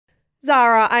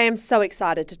Zara, I am so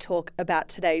excited to talk about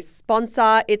today's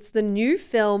sponsor. It's the new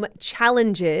film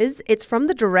Challenges. It's from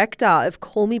the director of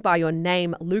Call Me By Your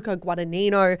Name, Luca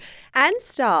Guadagnino, and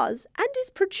stars and is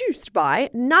produced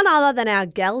by none other than our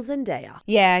gal Zendaya.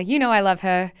 Yeah, you know I love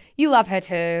her. You love her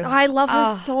too. I love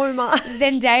her so much.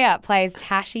 Zendaya plays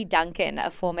Tashi Duncan,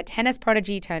 a former tennis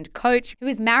prodigy turned coach who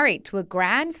is married to a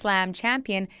Grand Slam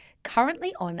champion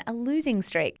currently on a losing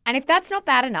streak. And if that's not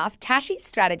bad enough, Tashi's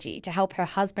strategy to help her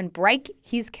husband break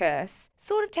his curse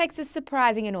sort of takes a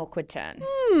surprising and awkward turn.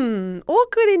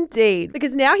 Awkward indeed,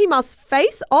 because now he must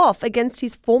face off against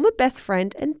his former best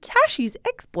friend and Tashi's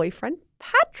ex-boyfriend,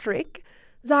 Patrick.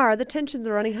 Zara, the tensions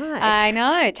are running high. I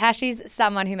know. Tashi's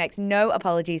someone who makes no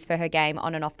apologies for her game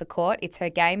on and off the court. It's her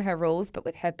game, her rules, but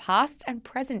with her past and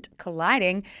present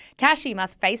colliding, Tashi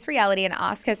must face reality and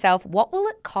ask herself, what will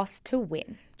it cost to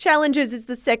win? Challenges is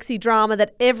the sexy drama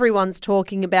that everyone's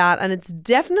talking about, and it's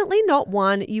definitely not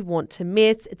one you want to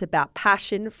miss. It's about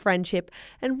passion, friendship,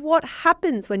 and what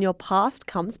happens when your past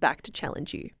comes back to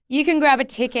challenge you. You can grab a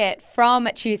ticket from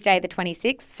Tuesday the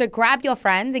 26th, so grab your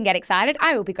friends and get excited.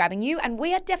 I will be grabbing you, and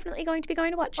we are definitely going to be going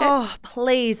to watch it. Oh,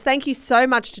 please. Thank you so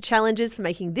much to Challenges for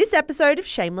making this episode of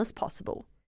Shameless possible.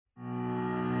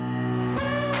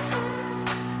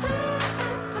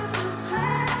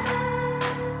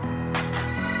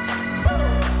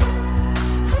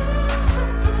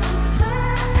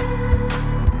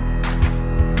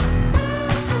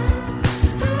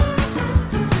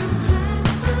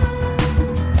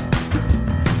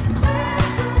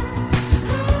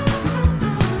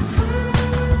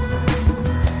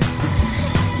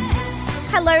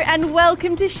 Hello and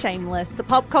welcome to Shameless, the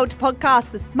pop culture podcast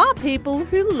for smart people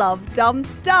who love dumb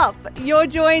stuff. You're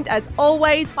joined, as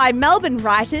always, by Melbourne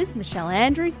writers Michelle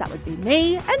Andrews, that would be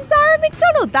me, and Zara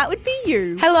McDonald, that would be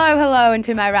you. Hello, and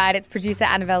to my right, it's producer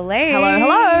Annabelle Lee.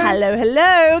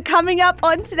 Hello. Coming up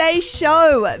on today's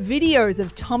show, videos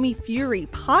of Tommy Fury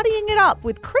partying it up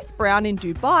with Chris Brown in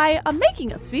Dubai are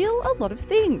making us feel a lot of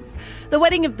things. The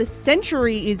wedding of the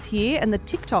century is here, and the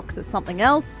TikToks are something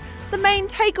else. The main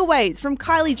takeaways from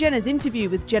Kylie Jenner's interview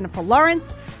with Jennifer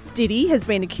Lawrence, Diddy has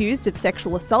been accused of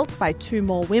sexual assault by 2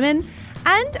 more women,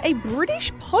 and a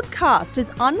British podcast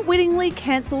has unwittingly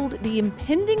cancelled the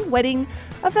impending wedding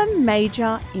of a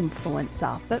major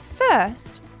influencer. But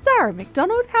first, Zara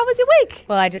McDonald, how was your week?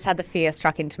 Well, I just had the fear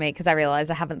struck into me because I realised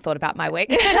I haven't thought about my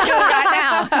week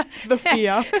right now. The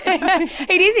fear.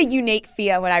 It is a unique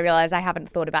fear when I realise I haven't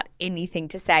thought about anything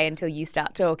to say until you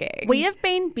start talking. We have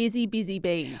been busy bees the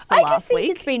last week. I just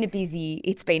think it's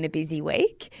been a busy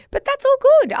week, but that's all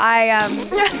good. I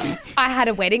had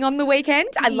a wedding on the weekend.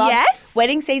 I love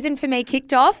wedding season for me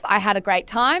kicked off. I had a great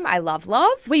time. I love.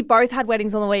 We both had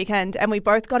weddings on the weekend and we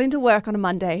both got into work on a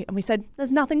Monday and we said,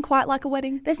 there's nothing quite like a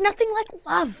wedding. There's nothing like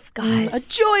love, guys. A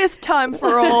joyous time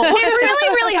for all. It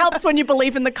really helps when you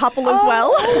believe in the couple as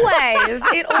well. Always.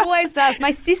 It always does.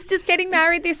 My sister's getting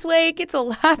married this week. It's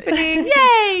all happening. Yay.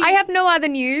 I have no other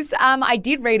news. I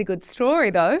did read a good story,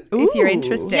 though, if you're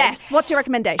interested. Yes. What's your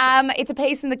recommendation? It's a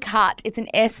piece in The Cut. It's an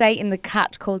essay in The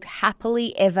Cut called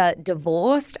Happily Ever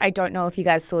Divorced. I don't know if you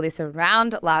guys saw this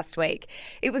around last week.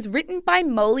 It was written by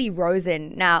Molly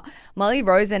Rosen. Now, Molly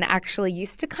Rosen actually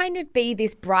used to kind of be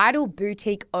this bridal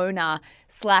boutique owner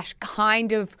 /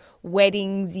 kind of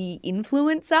weddingsy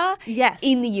influencer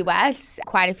in the US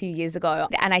quite a few years ago.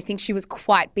 And I think she was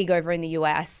quite big over in the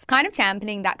US, kind of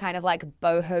championing that kind of like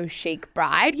boho chic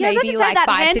bride, maybe like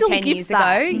 5 to 10 years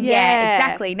ago. Yeah,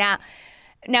 exactly. Now,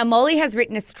 Molly has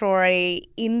written a story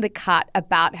in The Cut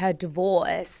about her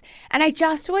divorce. And I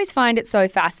just always find it so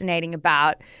fascinating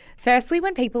about, firstly,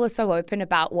 when people are so open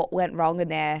about what went wrong in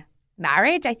their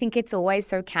marriage. I think it's always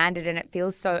so candid and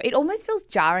it almost feels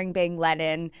jarring being let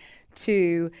in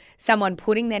to someone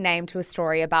putting their name to a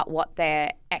story about what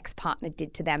their ex-partner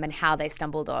did to them and how they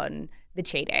stumbled on the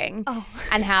cheating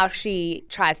and how she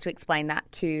tries to explain that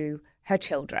to her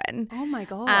children. Oh my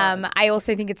God. I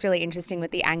also think it's really interesting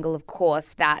with the angle, of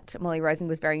course, that Molly Rosen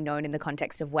was very known in the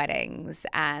context of weddings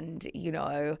and,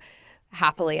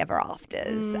 happily ever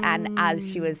afters. And as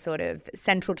she was sort of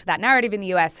central to that narrative in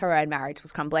the US, her own marriage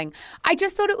was crumbling. I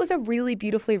just thought it was a really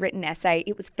beautifully written essay.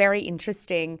 It was very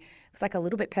interesting. It was like a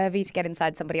little bit pervy to get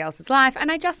inside somebody else's life. And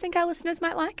I just think our listeners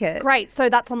might like it. Great. So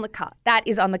that's on The Cut. That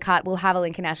is on The Cut. We'll have a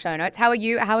link in our show notes. How are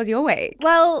you? How was your week?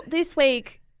 Well, this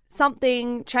week,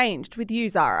 something changed with you,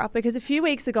 Zara, because a few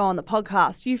weeks ago on the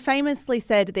podcast, you famously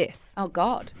said this. Oh,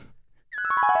 God.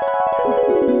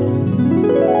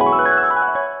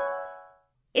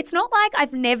 It's not like like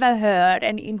I've never heard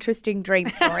an interesting dream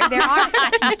story. There are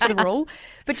exceptions to the rule,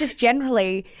 but just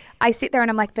generally I sit there and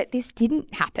I'm like, but this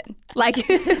didn't happen. Like,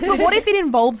 but what if it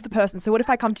involves the person? So what if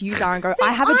I come to you, Zara, and go,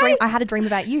 I had a dream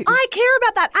about you. I care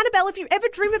about that. Annabelle, if you ever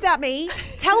dream about me,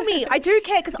 tell me. I do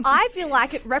care because I feel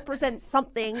like it represents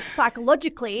something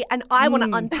psychologically and I want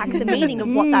to unpack the meaning of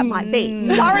what that might be.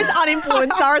 Zara's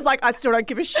uninfluenced. Zara's like, I still don't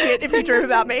give a shit if you dream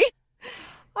about me.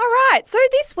 All right. So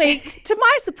this week, to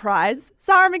my surprise,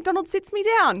 Sarah McDonald sits me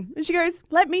down and she goes,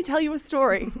 let me tell you a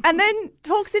story. And then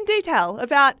talks in detail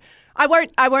about... I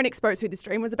won't expose who this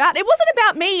dream was about. It wasn't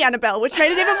about me, Annabelle, which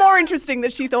made it even more interesting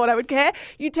that she thought I would care.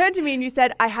 You turned to me and you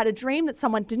said, I had a dream that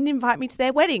someone didn't invite me to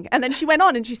their wedding. And then she went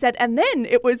on and she said, and then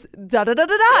it was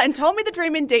da-da-da-da-da, and told me the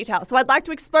dream in detail. So I'd like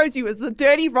to expose you as the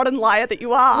dirty, rotten liar that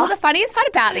you are. Well, the funniest part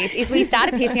about this is we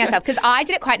started pissing ourselves because I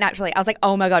did it quite naturally. I was like,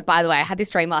 oh my God, by the way, I had this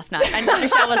dream last night. And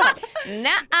Michelle was like, nah,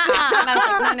 and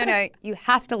I was like, no, you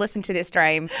have to listen to this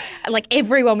dream. Like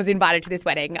everyone was invited to this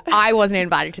wedding. I wasn't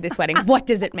invited to this wedding. What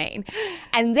does it mean?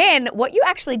 And then what you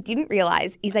actually didn't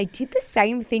realise is I did the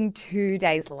same thing 2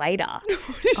 days later.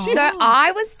 So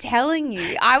I was telling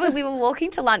you, we were walking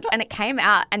to lunch and it came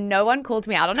out and no one called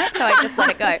me out on it, so I just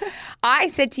let it go. I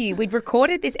said to you, we'd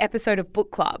recorded this episode of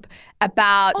Book Club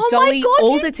about Dolly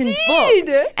Alderton's book.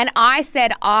 And I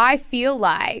said, I feel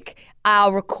like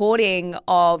our recording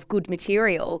of good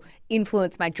material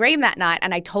influenced my dream that night,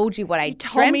 and I told you what I dreamt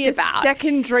about. Told me a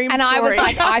second dream and story. I was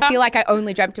like, I feel like I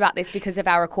only dreamt about this because of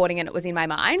our recording and it was in my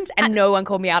mind, and no one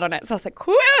called me out on it. So I was like,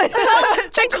 cool.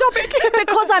 Change topic.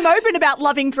 Because I'm open about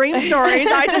loving dream stories,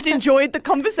 I just enjoyed the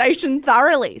conversation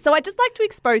thoroughly. So I'd just like to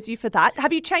expose you for that.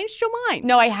 Have you changed your mind?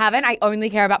 No, I haven't. I only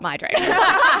care about my dreams.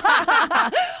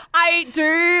 I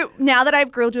do. Now that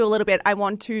I've grilled you a little bit, I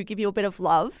want to give you a bit of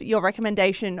love. Your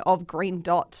recommendation of Green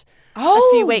Dot a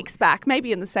few weeks back,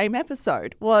 maybe in the same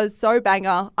episode, was so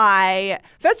banger.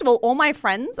 First of all my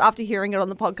friends, after hearing it on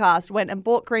the podcast, went and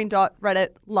bought Green Dot, read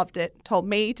it, loved it, told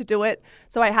me to do it.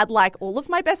 So I had like all of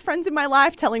my best friends in my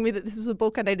life telling me that this was a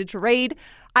book I needed to read.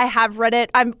 I have read it.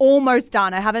 I'm almost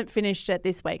done. I haven't finished it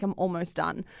this week. I'm almost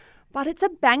done. But it's a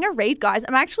banger read, guys.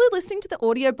 I'm actually listening to the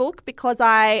audiobook because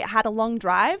I had a long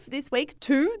drive this week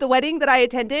to the wedding that I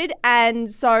attended. And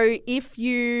so if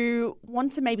you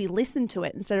want to maybe listen to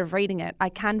it instead of reading it, I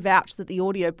can vouch that the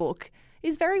audiobook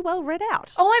is very well read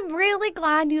out. Oh, I'm really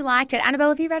glad you liked it. Annabelle,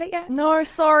 have you read it yet? No,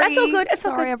 sorry. That's all good. It's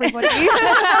all good. Sorry, everybody.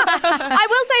 I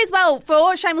will say as well,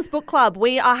 for Shameless Book Club,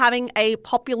 we are having a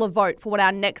popular vote for what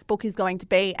our next book is going to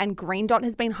be, and Green Dot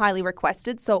has been highly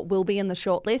requested, so it will be in the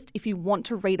shortlist. If you want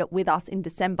to read it with us in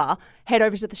December, head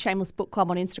over to the Shameless Book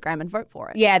Club on Instagram and vote for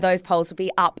it. Yeah, those polls will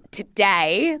be up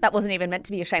today. That wasn't even meant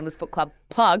to be a Shameless Book Club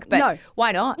plug, but no.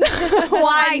 Why not?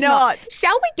 Why not?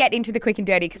 Shall we get into the quick and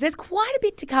dirty? Because there's quite a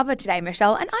bit to cover today,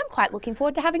 Michelle, and I'm quite looking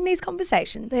forward to having these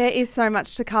conversations. There is so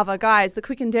much to cover, guys. The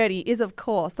quick and dirty is, of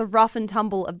course, the rough and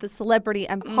tumble of the celebrity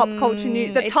and pop culture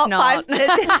news. The top not.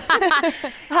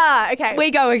 5. Okay. We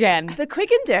go again. The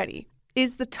quick and dirty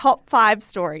is the top 5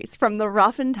 stories from the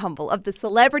rough and tumble of the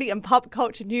celebrity and pop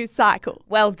culture news cycle.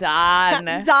 Well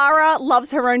done. Zara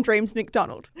loves her own dreams,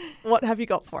 McDonald. What have you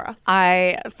got for us?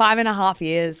 5.5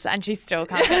 years and she still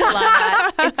can't get it like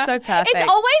that. It's so perfect. It's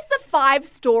always the 5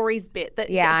 stories bit that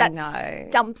I know.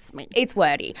 Stumps me. It's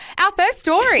wordy. Our first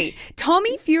story.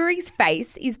 Tommy Fury's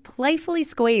face is playfully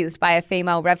squeezed by a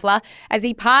female reveller as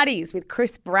he parties with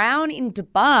Chris Brown in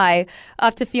Dubai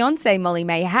after fiancée Molly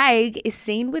May Hague is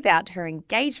seen without her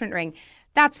engagement ring.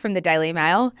 That's from the Daily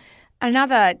Mail.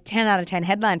 Another 10 out of 10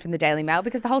 headline from the Daily Mail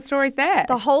because the whole story's there.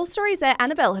 The whole story's there.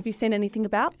 Annabelle, have you seen anything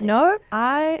about this? No,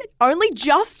 I only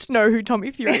just know who Tommy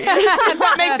Fury is. If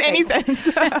that makes any sense.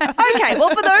 Okay, well,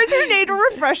 for those who need a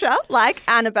refresher, like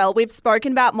Annabelle, we've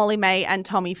spoken about Molly May and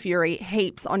Tommy Fury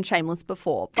heaps on Shameless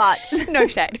before, but... No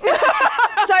shade.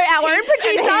 So our own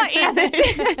producer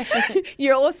is...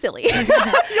 You're all silly.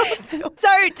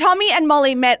 So Tommy and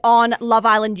Molly met on Love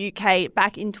Island UK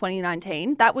back in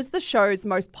 2019. That was the show's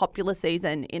most popular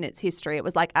season in its history. It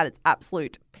was like at its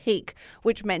absolute peak,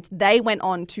 which meant they went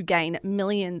on to gain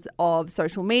millions of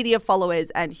social media followers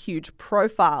and huge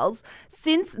profiles.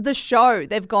 Since the show,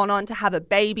 they've gone on to have a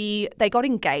baby. They got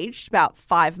engaged about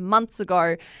 5 months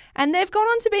ago, and they've gone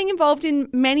on to being involved in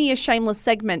many a Shameless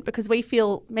segment because we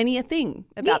feel many a thing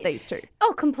about these two.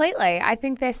 Oh, completely. I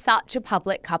think they're such a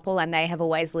public couple and they have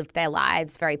always lived their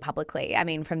lives very publicly. I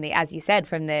mean, as you said,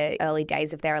 from the early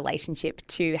days of their relationship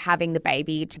to having the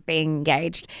baby to being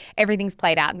engaged, everything's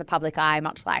played out in the public eye,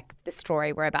 much like the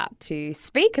story we're about to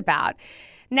speak about.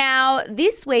 Now,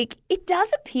 this week, it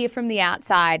does appear from the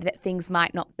outside that things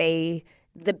might not be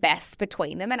the best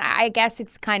between them. And I guess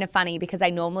it's kind of funny because I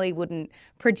normally wouldn't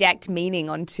project meaning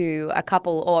onto a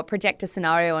couple or project a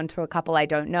scenario onto a couple I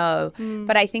don't know.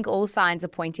 But I think all signs are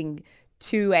pointing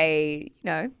to a,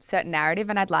 certain narrative,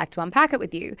 and I'd like to unpack it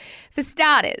with you. For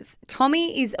starters,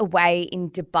 Tommy is away in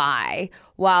Dubai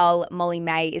while Molly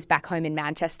May is back home in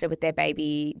Manchester with their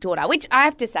baby daughter, which I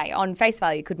have to say, on face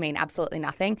value, could mean absolutely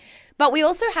nothing. But we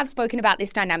also have spoken about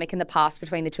this dynamic in the past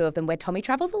between the two of them where Tommy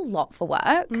travels a lot for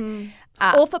work.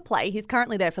 Or for play. He's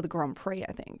currently there for the Grand Prix,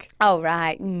 I think. Oh,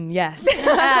 right. Yes.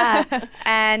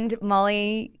 And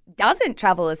Molly doesn't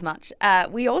travel as much.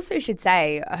 We also should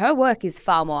say her work is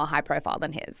far more high profile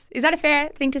than his. Is that a fair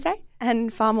thing to say?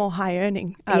 And far more high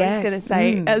earning, I was going to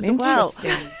say as well.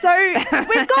 So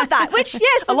we've got that, which,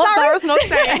 yes, a lot Zara's not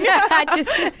saying. As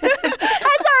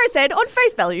Zara said, on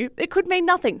face value, it could mean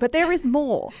nothing, but there is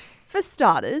more. For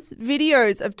starters,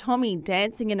 videos of Tommy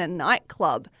dancing in a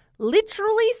nightclub,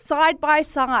 literally side by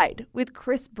side with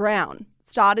Chris Brown,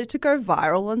 started to go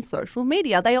viral on social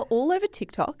media. They are all over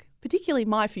TikTok, particularly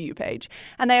my For You page,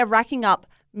 and they are racking up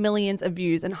millions of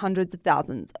views and hundreds of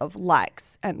thousands of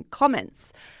likes and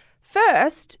comments.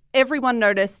 First, everyone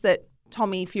noticed that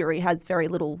Tommy Fury has very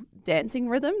little dancing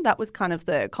rhythm. That was kind of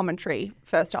the commentary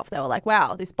first off. They were like,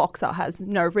 wow, this boxer has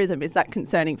no rhythm. Is that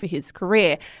concerning for his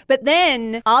career? But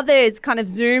then others kind of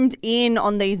zoomed in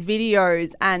on these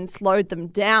videos and slowed them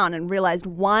down and realized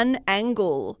one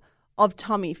angle of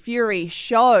Tommy Fury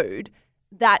showed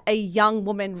that a young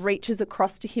woman reaches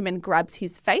across to him and grabs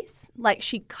his face. Like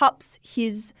she cups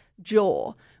his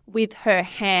jaw with her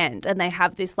hand and they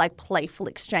have this like playful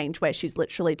exchange where she's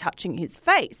literally touching his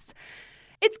face.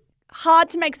 It's hard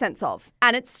to make sense of,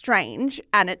 and it's strange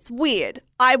and it's weird.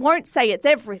 I won't say it's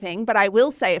everything, but I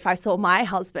will say if I saw my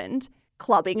husband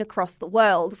clubbing across the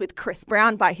world with Chris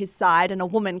Brown by his side and a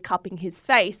woman cupping his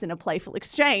face in a playful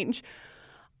exchange,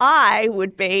 I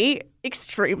would be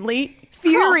extremely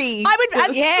fury. I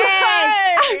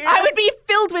would be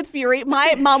filled with fury.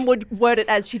 My mum would word it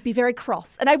as she'd be very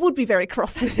cross, and I would be very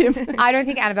cross with him. I don't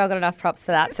think Annabelle got enough props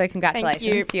for that, so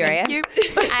congratulations, Furious.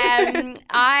 Thank you.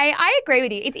 I agree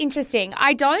with you. It's interesting.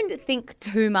 I don't think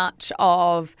too much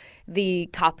of the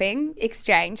cupping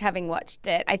exchange, having watched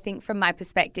it. I think from my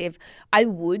perspective, I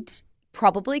would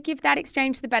probably give that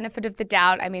exchange the benefit of the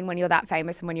doubt. I mean, when you're that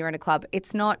famous and when you're in a club,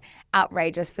 it's not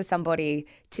outrageous for somebody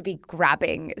to be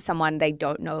grabbing someone they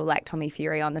don't know, like Tommy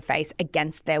Fury, on the face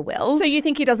against their will. So you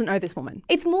think he doesn't know this woman?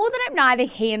 It's more that I'm neither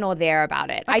here nor there about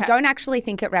it. Okay. I don't actually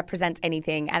think it represents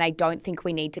anything, and I don't think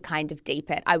we need to kind of deep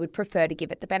it. I would prefer to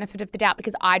give it the benefit of the doubt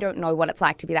because I don't know what it's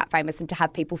like to be that famous and to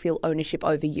have people feel ownership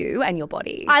over you and your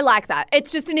body. I like that.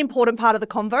 It's just an important part of the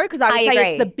convo because I would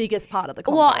say it's the biggest part of the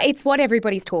convo. Well, it's what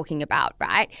everybody's talking about.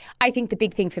 Right? I think the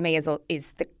big thing for me is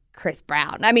the Chris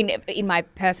Brown. I mean, in my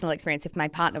personal experience, if my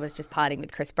partner was just partying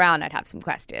with Chris Brown, I'd have some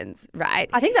questions, right?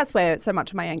 I think that's where so much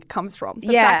of my anger comes from. The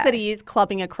fact that he is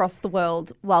clubbing across the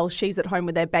world while she's at home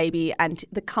with their baby and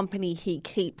the company he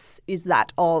keeps is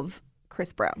that of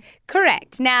Chris Brown.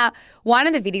 Correct. Now, one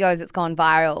of the videos that's gone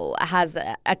viral has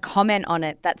a comment on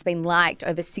it that's been liked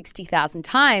over 60,000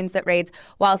 times that reads,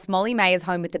 whilst Molly May is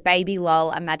home with the baby,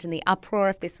 lol, imagine the uproar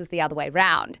if this was the other way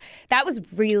round. That was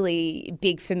really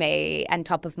big for me and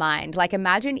top of mind. Like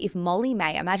imagine if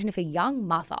a young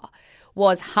mother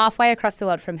was halfway across the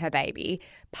world from her baby,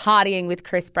 partying with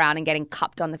Chris Brown and getting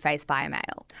cupped on the face by a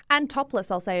male. And topless,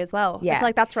 I'll say as well. Yeah. I feel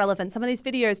like that's relevant. Some of these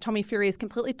videos, Tommy Fury is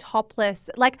completely topless.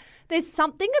 Like there's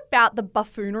something about the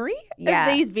buffoonery of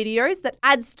these videos that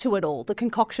adds to it all, the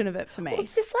concoction of it for me. Well,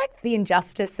 it's just like the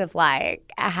injustice of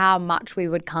like how much we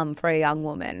would come for a young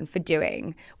woman for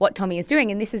doing what Tommy is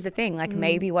doing. And this is the thing, like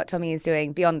maybe what Tommy is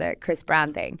doing beyond the Chris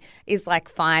Brown thing is like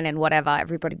fine and whatever.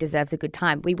 Everybody deserves a good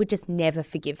time. We would just never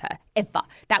forgive her, ever.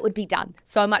 That would be done.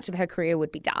 So much of her career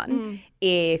would be done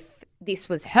if this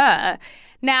was her.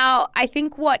 Now, I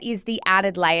think what is the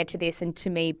added layer to this, and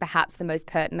to me perhaps the most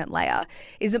pertinent layer,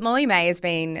 is that Molly May has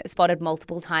been spotted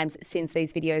multiple times since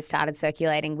these videos started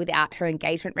circulating without her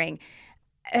engagement ring.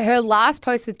 Her last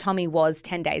post with Tommy was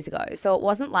 10 days ago, so it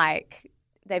wasn't like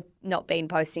they've not been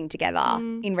posting together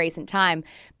in recent time.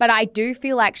 But I do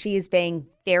feel like she is being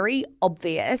very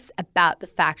obvious about the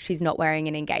fact she's not wearing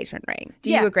an engagement ring.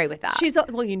 Do you agree with that?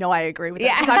 Well, you know I agree with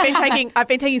that. 'Cause I've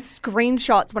been taking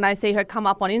screenshots when I see her come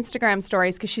up on Instagram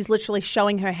stories because she's literally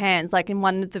showing her hands. Like in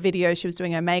one of the videos she was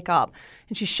doing her makeup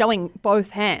and she's showing both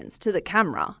hands to the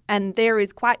camera and there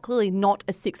is quite clearly not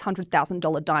a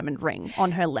 $600,000 diamond ring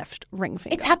on her left ring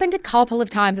finger. It's happened a couple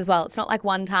of times as well. It's not like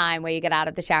one time where you get out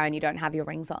of the shower and you don't have your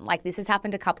rings on. Like this has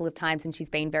happened a couple of times and she's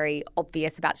been very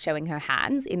obvious about showing her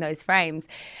hands in those frames.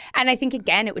 And I think,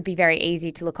 again, it would be very easy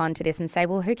to look onto this and say,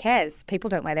 well, who cares? People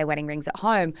don't wear their wedding rings at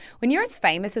home. When you're as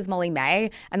famous as Molly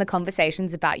May and the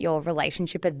conversations about your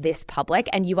relationship are this public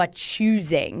and you are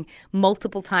choosing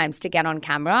multiple times to get on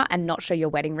camera and not show your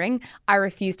wedding ring, I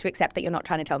refuse to accept that you're not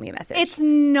trying to tell me a message. It's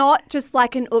not just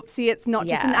like an oopsie. It's not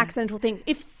just an accidental thing.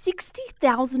 If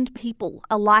 60,000 people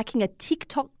are liking a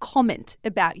TikTok comment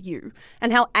about you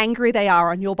and how angry they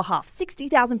are on your behalf,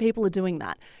 60,000 people are doing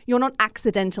that. You're not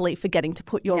accidentally forgetting to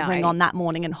put your ring on that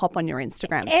morning and hop on your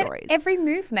Instagram stories. Every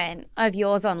movement of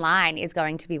yours online is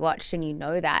going to be watched, and you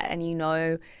know that, and you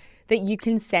know that you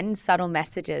can send subtle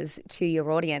messages to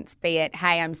your audience, be it,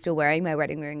 hey, I'm still wearing my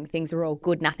wedding ring, things are all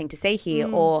good, nothing to see here,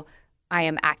 or I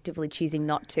am actively choosing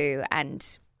not to,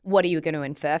 and what are you going to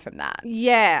infer from that?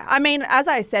 Yeah. I mean, as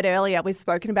I said earlier, we've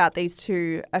spoken about these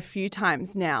two a few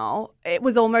times now. It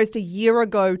was almost a year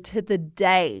ago to the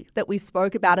day that we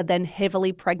spoke about a then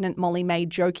heavily pregnant Molly May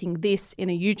joking this in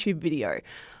a YouTube video.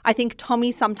 I think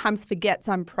Tommy sometimes forgets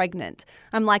I'm pregnant.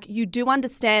 I'm like, you do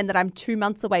understand that I'm 2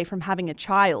 months away from having a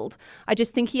child. I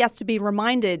just think he has to be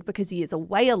reminded because he is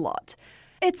away a lot.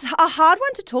 It's a hard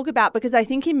one to talk about because I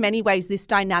think in many ways this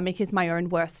dynamic is my own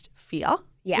worst fear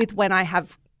with when I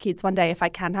have kids one day, if I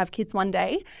can have kids one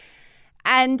day.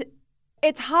 And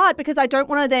it's hard because I don't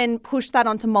want to then push that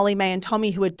onto Molly May and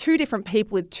Tommy, who are two different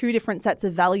people with two different sets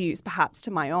of values, perhaps to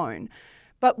my own.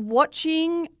 But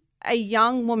watching a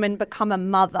young woman become a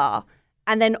mother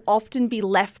and then often be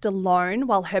left alone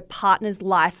while her partner's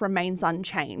life remains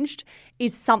unchanged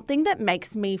is something that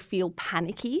makes me feel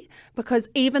panicky, because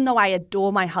even though I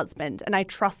adore my husband and I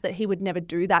trust that he would never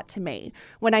do that to me,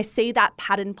 when I see that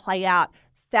pattern play out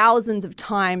thousands of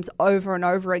times over and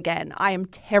over again, I am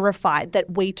terrified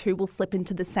that we too will slip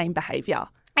into the same behaviour.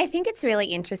 I think it's really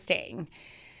interesting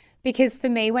because for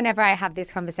me, whenever I have this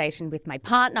conversation with my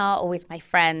partner or with my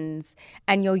friends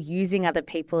and you're using other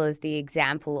people as the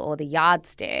example or the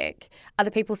yardstick,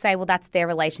 other people say, well, that's their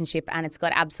relationship and it's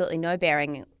got absolutely no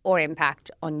bearing or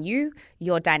impact on you,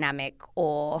 your dynamic,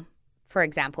 or, for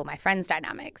example, my friend's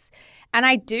dynamics. And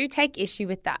I do take issue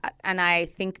with that. And I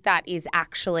think that is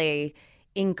actually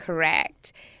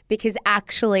incorrect, because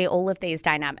actually all of these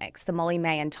dynamics, the Molly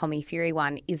May and Tommy Fury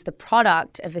one, is the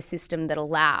product of a system that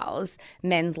allows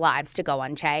men's lives to go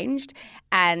unchanged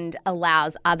and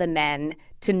allows other men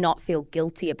to not feel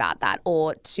guilty about that,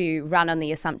 or to run on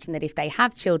the assumption that if they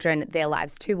have children, their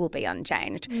lives too will be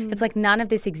unchanged. It's like none of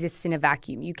this exists in a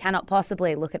vacuum. You cannot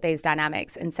possibly look at these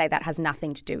dynamics and say that has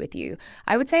nothing to do with you.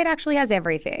 I would say it actually has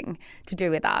everything to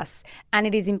do with us. And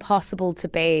it is impossible to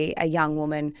be a young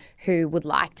woman who would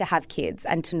like to have kids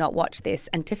and to not watch this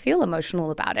and to feel emotional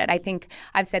about it. I think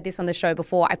I've said this on the show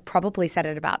before. I've probably said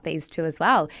it about these two as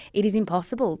well. It is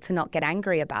impossible to not get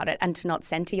angry about it and to not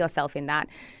center yourself in that,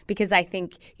 because I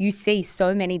think you see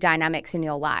so many dynamics in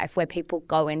your life where people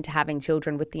go into having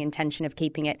children with the intention of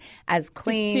keeping it as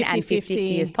clean 50-50. and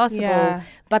 50-50 as possible,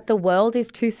 but the world is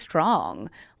too strong.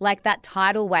 Like that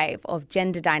tidal wave of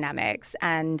gender dynamics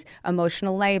and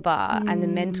emotional labor and the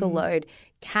mental load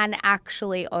can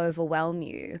actually overwhelm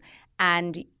you.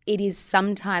 And it is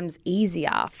sometimes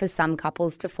easier for some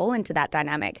couples to fall into that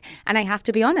dynamic. And I have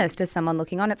to be honest, as someone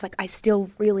looking on, it's like I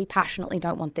still really passionately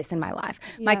don't want this in my life.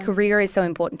 Yeah. My career is so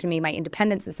important to me. My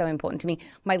independence is so important to me.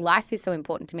 My life is so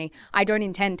important to me. I don't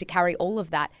intend to carry all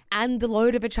of that and the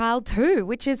load of a child too,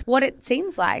 which is what it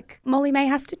seems like Molly May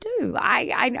has to do.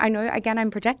 I know, again,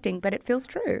 I'm projecting, but it feels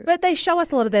true. But they show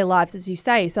us a lot of their lives, as you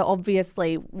say. So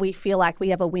obviously we feel like we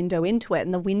have a window into it.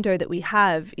 And the window that we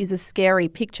have is a scary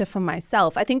picture for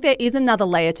myself. I think there is another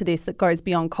layer to this that goes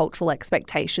beyond cultural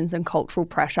expectations and cultural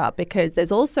pressure, because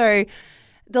there's also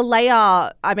the layer,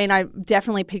 I mean, I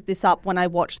definitely picked this up when I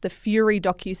watched the Fury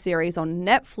docuseries on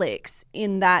Netflix,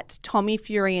 in that Tommy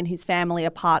Fury and his family are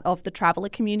part of the traveller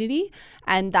community,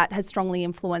 and that has strongly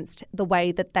influenced the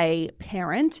way that they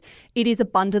parent. It is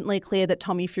abundantly clear that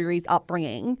Tommy Fury's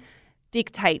upbringing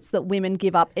dictates that women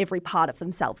give up every part of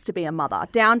themselves to be a mother,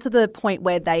 down to the point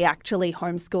where they actually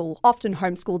often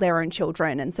homeschool their own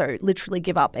children, and so literally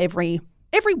give up every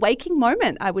waking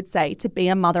moment, I would say, to be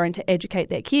a mother and to educate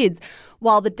their kids,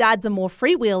 while the dads are more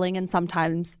freewheeling and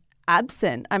sometimes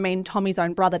absent. I mean, Tommy's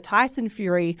own brother, Tyson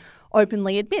Fury,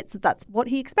 openly admits that that's what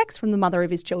he expects from the mother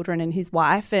of his children and his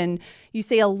wife. And you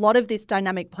see a lot of this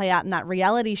dynamic play out in that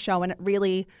reality show, and it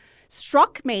really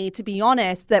struck me, to be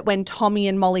honest, that when Tommy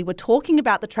and Molly were talking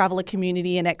about the traveller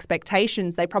community and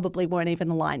expectations, they probably weren't even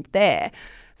aligned there.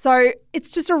 So it's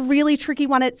just a really tricky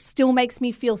one. It still makes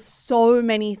me feel so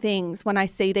many things when I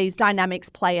see these dynamics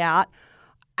play out.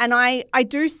 And I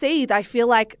do see, I feel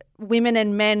like women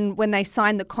and men, when they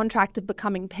sign the contract of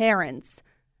becoming parents,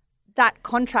 that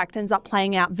contract ends up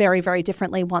playing out very, very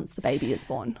differently once the baby is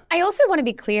born. I also want to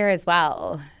be clear as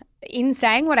well. In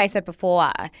saying what I said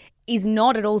before, is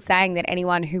not at all saying that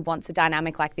anyone who wants a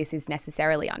dynamic like this is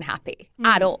necessarily unhappy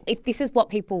at all. If this is what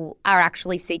people are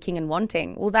actually seeking and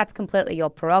wanting, well, that's completely your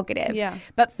prerogative. Yeah.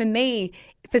 But for me,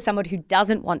 for someone who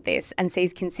doesn't want this and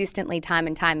sees consistently time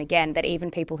and time again that even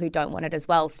people who don't want it as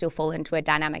well still fall into a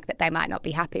dynamic that they might not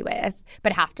be happy with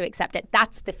but have to accept it,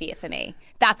 that's the fear for me.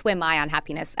 That's where my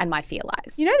unhappiness and my fear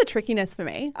lies. You know the trickiness for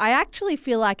me? I actually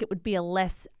feel like it would be a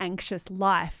less anxious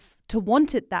life to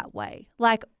want it that way.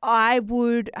 Like, I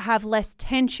would have less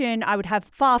tension. I would have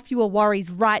far fewer worries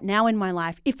right now in my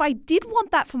life if I did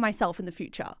want that for myself in the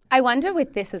future. I wonder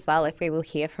with this as well if we will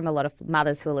hear from a lot of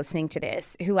mothers who are listening to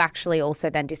this who actually also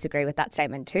then disagree with that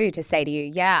statement too, to say to you,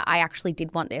 yeah, I actually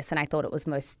did want this and I thought it was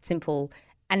most simple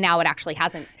and now it actually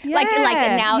hasn't. Yeah.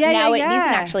 Now Yeah. it isn't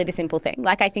actually the simple thing.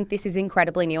 Like, I think this is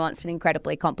incredibly nuanced and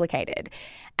incredibly complicated.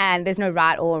 And there's no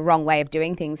right or wrong way of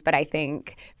doing things. But I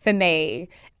think for me,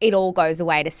 it all goes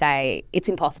away to say it's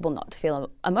impossible not to feel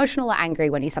emotional or angry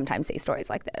when you sometimes see stories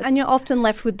like this. And you're often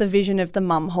left with the vision of the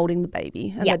mum holding the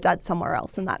baby and the dad somewhere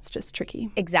else, and that's just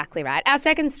tricky. Exactly right. Our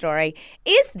second story,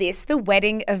 is this the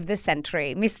wedding of the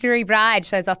century? Mystery bride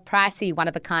shows off pricey,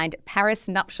 one-of-a-kind Paris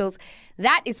nuptials.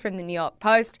 That is from the New York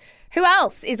Post. Who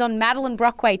else is on Madeline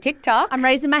Brockway TikTok? I'm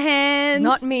raising my hand.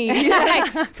 Not me.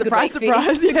 Surprise,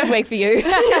 surprise. It's a good week for you.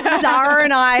 Zara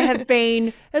and I have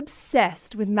been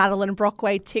obsessed with Madeline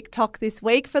Brockway TikTok this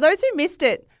week. For those who missed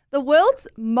it, the world's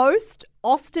most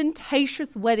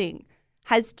ostentatious wedding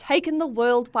has taken the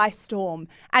world by storm,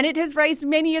 and it has raised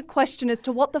many a question as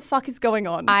to what the fuck is going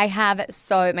on. I have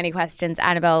so many questions,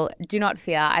 Annabelle. Do not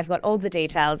fear. I've got all the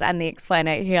details and the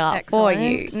explainer here for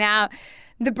you. Now,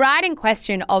 the bride in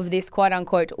question of this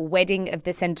quote-unquote wedding of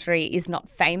the century is not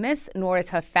famous, nor is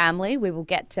her family. We will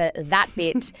get to that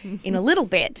bit in a little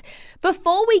bit.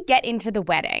 Before we get into the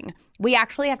wedding, we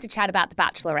actually have to chat about the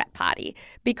bachelorette party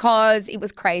because it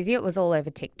was crazy. It was all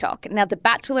over TikTok. Now, the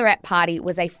bachelorette party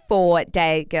was a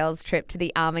 4-day girls' trip to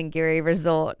the Armangiri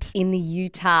Resort in the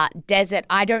Utah desert.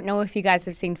 I don't know if you guys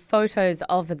have seen photos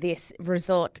of this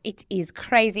resort. It is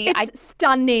crazy. It's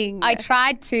stunning. I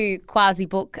tried to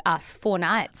quasi-book us 4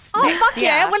 nights. Oh, next fuck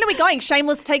year. yeah. When are we going?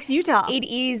 Shameless takes Utah. It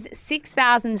is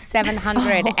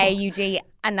 6,700 AUD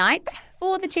a night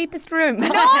for the cheapest room.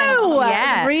 No!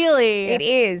 Yeah. Really? It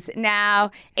is. Now,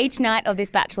 each night of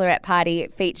this bachelorette party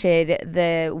featured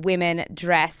the women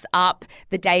dress up.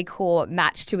 The decor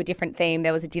matched to a different theme.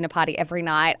 There was a dinner party every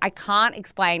night. I can't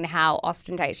explain how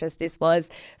ostentatious this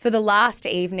was. For the last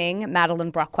evening,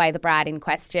 Madeline Brockway, the bride in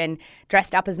question,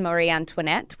 dressed up as Marie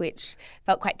Antoinette, which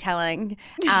felt quite telling,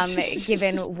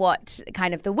 given what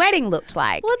kind of the wedding looked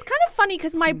like. Well, it's kind of funny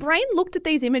because my brain looked at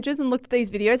these images and looked at these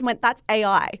videos and went, that's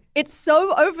AI. It's so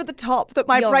over the top that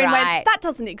my You're brain right. went, that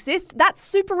doesn't exist. That's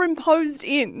superimposed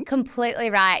in. Completely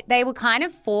right. They were kind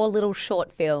of 4 little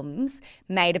short films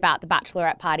made about the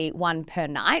bachelorette party, 1 per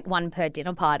night, 1 per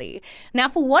dinner party. Now,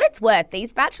 for what it's worth,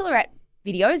 these bachelorette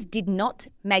videos did not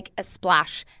make a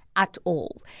splash at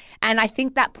all. And I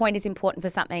think that point is important for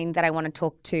something that I want to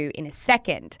talk to in a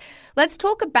second. Let's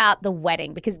talk about the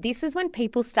wedding, because this is when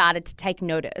people started to take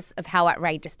notice of how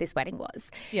outrageous this wedding was.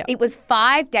 Yep. It was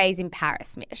 5 days in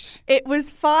Paris, Mish. It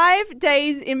was 5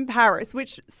 days in Paris,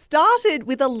 which started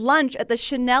with a lunch at the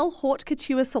Chanel Haute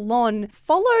Couture Salon,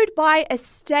 followed by a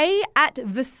stay at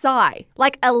Versailles,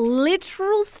 like a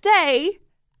literal stay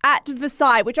at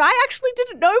Versailles, which I actually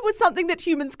didn't know was something that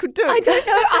humans could do. I don't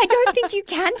know. I don't think you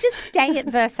can just stay at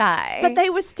Versailles. But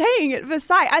they were staying at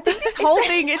Versailles. I think this whole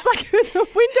thing, it's like a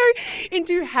window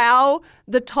into how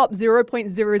the top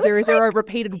 0.000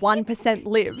 repeated 1%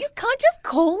 live. You can't just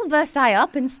call Versailles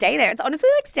up and stay there. It's honestly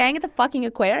like staying at the fucking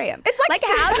aquarium. It's like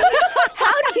how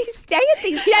do you stay at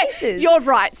these places? You're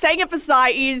right. Staying at Versailles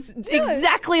is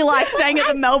exactly like staying at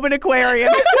the Melbourne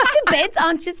Aquarium. The beds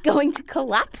aren't just going to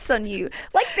collapse on you.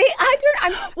 Like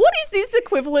What is this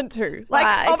equivalent to? Like,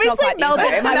 it's not obviously quite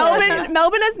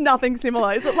Melbourne has nothing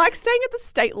similar. Is it like staying at the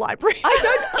State Library?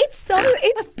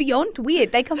 It's beyond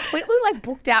weird. They completely like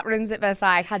booked out rooms at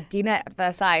Versailles, had dinner at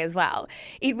Versailles as well.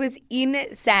 It was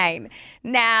insane.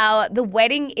 Now, the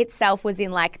wedding itself was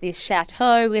in like this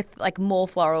chateau with like more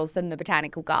florals than the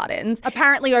botanical gardens.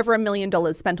 Apparently over $1 million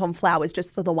spent on flowers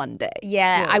just for the one day.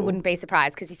 Yeah, I wouldn't be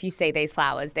surprised because if you see these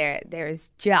flowers, there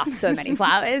is just so many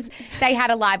flowers. They had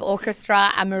a live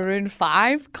orchestra, a Maroon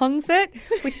 5 concert,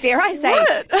 which, dare I say,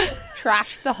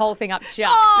 trashed the whole thing up just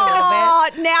a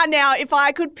little bit. Now, if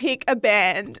I could pick a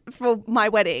band for my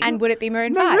wedding. And would it be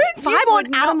Maroon 5? Maroon 5 You want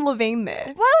would Adam Levine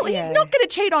there. Well, he's not going to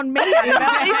cheat on me,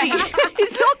 Annabelle, is he?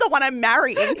 He's not the one I'm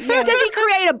marrying. Does he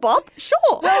create a bop?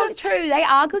 Sure. Well, true. They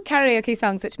are good karaoke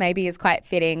songs, which maybe is quite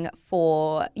fitting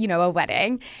for, a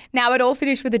wedding. Now, it all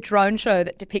finished with a drone show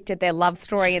that depicted their love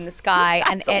story in the sky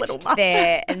and etched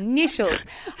their initials.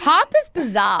 Harper's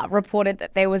Bazaar reported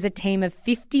that there was a team of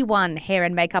 51 hair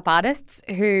and makeup artists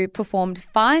who performed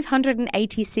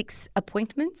 586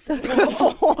 appointments over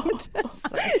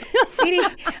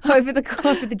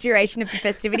the duration of the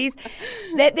festivities.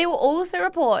 There were also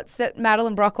reports that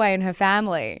Madeline Brockway and her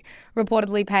family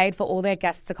reportedly paid for all their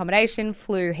guests' accommodation,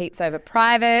 flew heaps over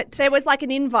private. There was like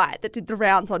an invite that did the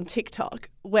rounds on TikTok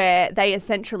where they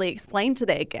essentially explained to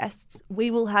their guests, we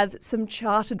will have some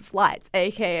chartered flights,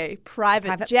 aka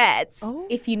private jets.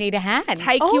 If you need a hand.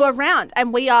 Take you around.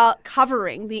 And we are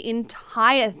covering the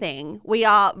entire thing. We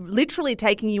are literally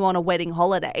taking you on a wedding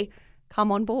holiday.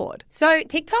 Come on board. So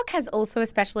TikTok has also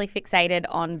especially fixated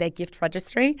on their gift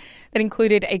registry that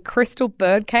included a crystal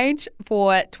bird cage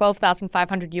for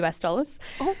 $12,500 US. There was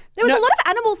a lot of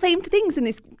animal themed things in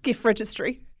this gift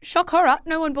registry. Shock horror,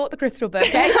 no one bought the crystal bird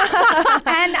cage.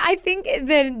 And I think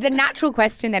the natural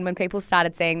question then when people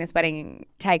started seeing this wedding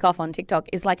take off on TikTok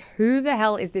is like, who the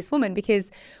hell is this woman? Because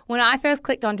when I first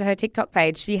clicked onto her TikTok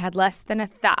page, she had less than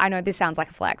I know this sounds like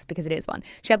a flex because it is one.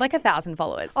 She had like 1,000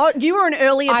 followers. Oh, you were an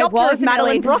early adopter of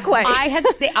Madeline Brockway.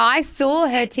 I saw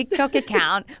her TikTok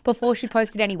account before she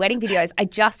posted any wedding videos. I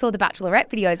just saw the Bachelorette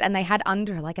videos and they had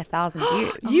under like 1,000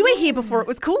 views. You were here before it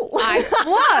was cool.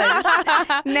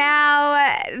 I was.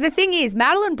 Now, the thing is,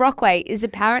 Madeline Brockway is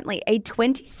apparently a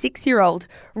 26-year-old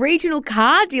regional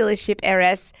car dealership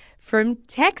heiress from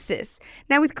Texas.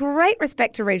 Now, with great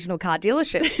respect to regional car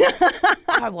dealerships,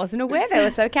 I wasn't aware they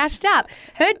were so cashed up.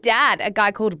 Her dad, a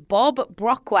guy called Bob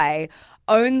Brockway,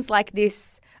 owns like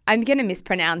this, I'm going to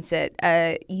mispronounce it,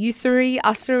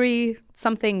 Ussery,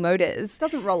 something Motors.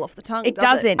 Doesn't roll off the tongue, It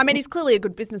doesn't. I mean, he's clearly a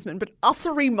good businessman, but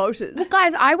Ussery Motors. Well,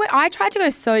 guys, I tried to go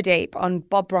so deep on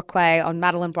Bob Brockway, on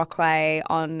Madeline Brockway,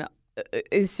 on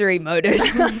Ussery Motors.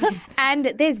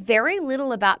 And there's very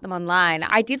little about them online.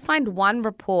 I did find one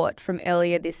report from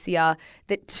earlier this year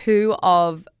that 2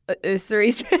 of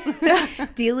Ussery's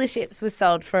dealerships were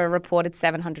sold for a reported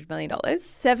 $700 million.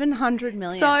 $700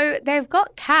 million. So they've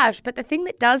got cash, but the thing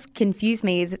that does confuse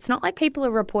me is it's not like people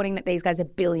are reporting that these guys are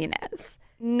billionaires.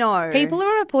 No. People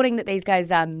are reporting that these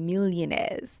guys are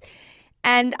millionaires.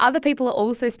 And other people are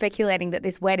also speculating that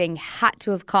this wedding had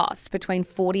to have cost between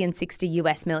 40 and 60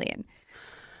 US million.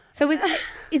 So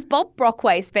is Bob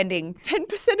Brockway spending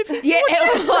 10% of his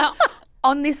fortune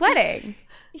on this wedding?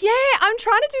 Yeah, I'm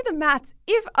trying to do the maths.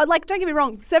 If, don't get me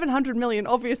wrong, 700 million,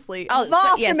 obviously,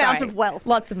 vast amount of wealth.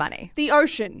 Lots of money. The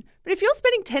ocean. But if you're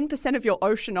spending 10% of your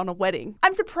ocean on a wedding,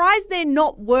 I'm surprised they're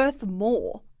not worth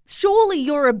more. Surely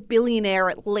you're a billionaire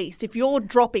at least if you're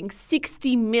dropping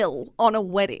 60 mil on a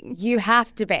wedding. You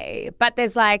have to be. But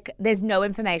there's no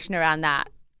information around that.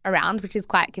 Which is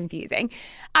quite confusing.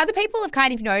 Other people have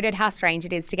kind of noted how strange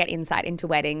it is to get insight into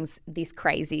weddings this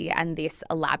crazy and this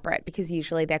elaborate because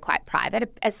usually they're quite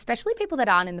private, especially people that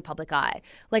aren't in the public eye.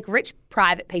 Like rich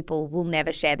private people will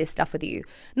never share this stuff with you,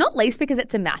 not least because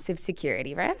it's a massive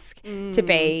security risk to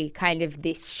be kind of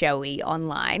this showy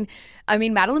online. I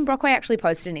mean, Madeline Brockway actually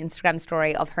posted an Instagram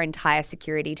story of her entire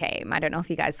security team. I don't know if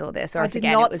you guys saw this, or I if did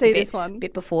again not it was see a this one.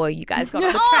 bit before you guys got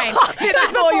on the train.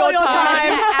 Before your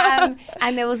time.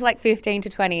 And there was like 15 to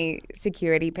 20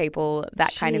 security people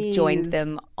that kind of joined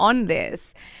them on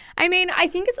this. I mean, I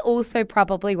think it's also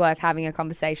probably worth having a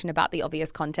conversation about the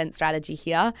obvious content strategy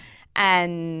here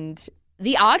and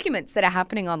the arguments that are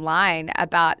happening online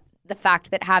about the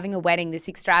fact that having a wedding this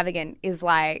extravagant is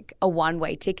like a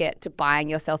one-way ticket to buying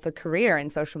yourself a career in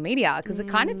social media because it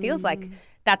kind of feels like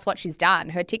that's what she's done.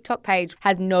 Her TikTok page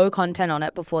has no content on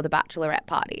it before the bachelorette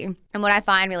party. And what I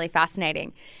find really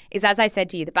fascinating is, as I said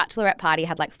to you, the bachelorette party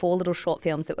had like 4 little short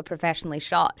films that were professionally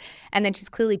shot. And then she's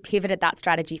clearly pivoted that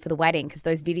strategy for the wedding because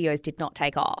those videos did not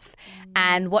take off.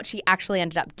 And what she actually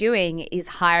ended up doing is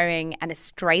hiring an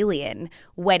Australian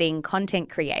wedding content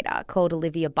creator called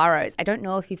Olivia Burrows. I don't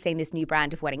know if you've seen this new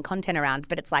brand of wedding content around,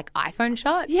 but it's like iPhone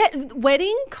shot. Yeah,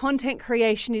 wedding content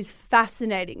creation is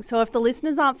fascinating. So if the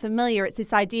listeners aren't familiar, it's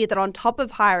this idea that on top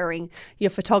of hiring your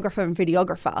photographer and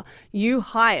videographer, you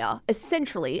hire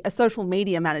essentially a social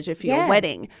media manager for your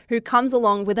wedding who comes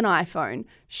along with an iPhone,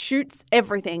 shoots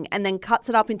everything and then cuts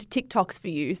it up into TikToks for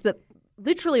you so that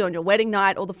literally on your wedding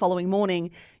night or the following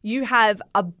morning, you have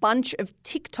a bunch of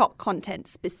TikTok content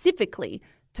specifically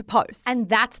to post. And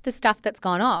that's the stuff that's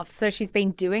gone off. So she's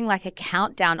been doing like a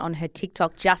countdown on her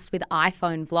TikTok just with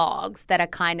iPhone vlogs that are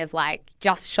kind of like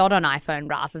just shot on iPhone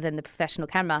rather than the professional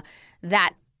camera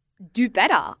that do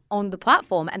better on the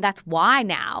platform. And that's why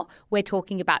now we're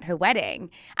talking about her wedding.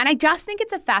 And I just think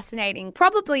it's a fascinating,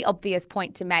 probably obvious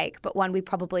point to make, but one we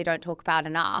probably don't talk about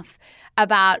enough,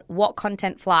 about what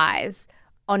content flies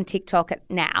on TikTok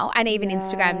now and even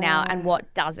Instagram now and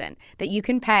what doesn't. That you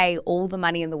can pay all the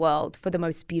money in the world for the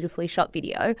most beautifully shot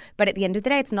video, but at the end of the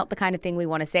day, it's not the kind of thing we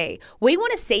want to see. We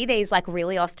want to see these like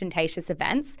really ostentatious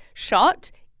events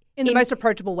shot in the most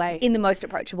approachable way. In the most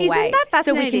approachable way. Isn't that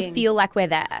fascinating? So we can feel like we're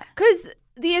there. Because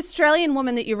the Australian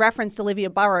woman that you referenced, Olivia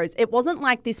Burrows, it wasn't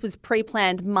like this was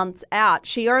pre-planned months out.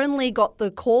 She only got the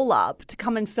call up to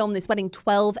come and film this wedding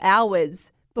 12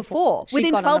 hours before.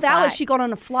 Within 12 hours, she got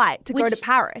on a flight to go to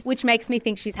Paris. Which makes me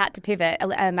think she's had to pivot.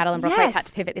 Madeline Brockway's had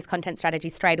to pivot this content strategy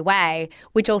straight away,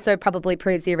 which also probably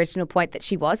proves the original point that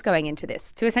she was going into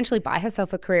this to essentially buy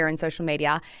herself a career in social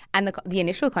media, and the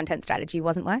initial content strategy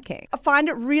wasn't working. I find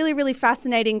it really, really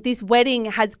fascinating. This wedding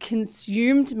has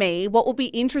consumed me. What will be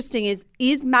interesting is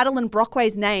Madeline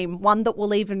Brockway's name one that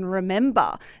we'll even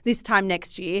remember this time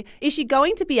next year? Is she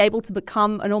going to be able to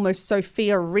become an almost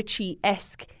Sophia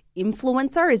Richie-esque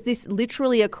influencer? Is this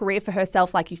literally a career for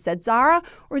herself, like you said, Zara?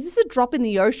 Or is this a drop in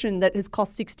the ocean that has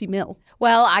cost 60 mil?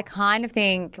 Well, I kind of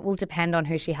think it will depend on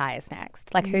who she hires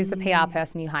next. Like, who's the PR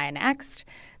person you hire next?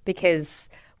 Because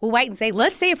we'll wait and see.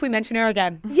 Let's see if we mention her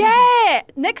again. Yeah.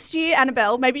 Next year,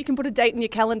 Annabelle, maybe you can put a date in your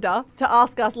calendar to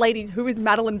ask us, ladies, who is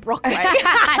Madeline Brockway?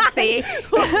 See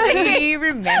you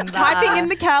remember. Typing in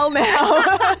the cal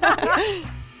now.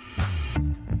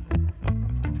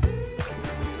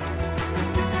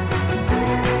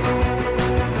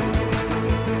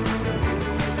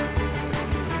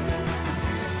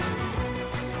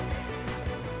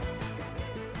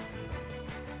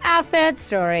 Our third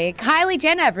story, Kylie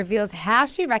Jenner reveals how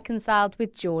she reconciled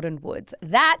with Jordan Woods.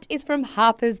 That is from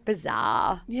Harper's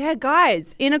Bazaar. Yeah,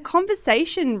 guys, in a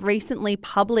conversation recently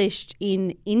published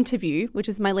in Interview, which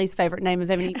is my least favourite name of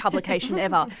any publication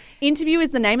ever. Interview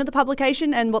is the name of the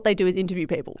publication, and what they do is interview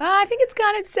people. I think it's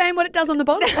kind of saying what it does on the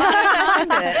bottom.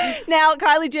 Now,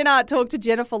 Kylie Jenner talked to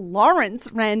Jennifer Lawrence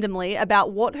randomly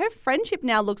about what her friendship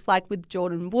now looks like with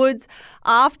Jordan Woods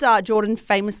after Jordan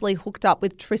famously hooked up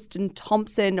with Tristan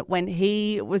Thompson when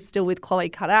he was still with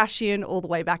Khloe Kardashian all the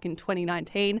way back in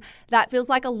 2019. That feels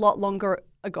like a lot longer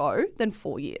ago than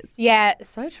 4 years. Yeah,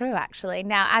 so true, actually.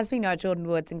 Now, as we know, Jordan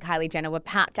Woods and Kylie Jenner were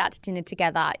packed out to dinner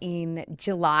together in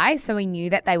July, so we knew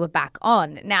that they were back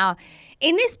on. Now,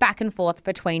 in this back and forth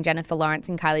between Jennifer Lawrence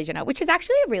and Kylie Jenner, which is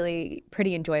actually a really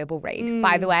pretty enjoyable read,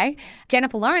 by the way,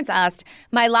 Jennifer Lawrence asked,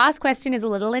 "My last question is a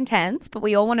little intense, but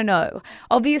we all want to know.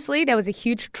 Obviously, there was a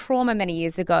huge trauma many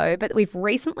years ago, but we've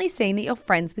recently seen that you're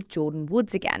friends with Jordan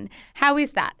Woods again. How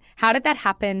is that? How did that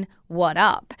happen? What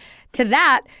up?" To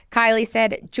that, Kylie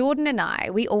said, "Jordan and I,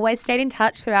 we always stayed in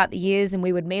touch throughout the years, and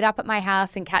we would meet up at my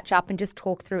house and catch up and just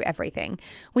talk through everything.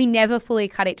 We never fully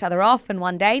cut each other off, and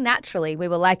one day, naturally, we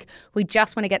were like, we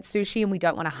just want to get sushi and we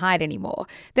don't want to hide anymore.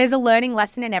 There's a learning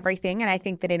lesson in everything, and I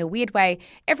think that in a weird way,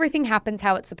 everything happens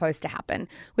how it's supposed to happen.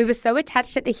 We were so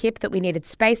attached at the hip that we needed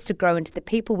space to grow into the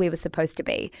people we were supposed to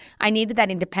be. I needed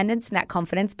that independence and that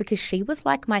confidence because she was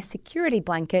like my security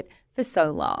blanket for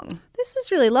so long." This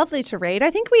was really lovely to read. I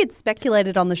think we had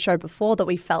speculated on the show before that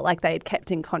we felt like they had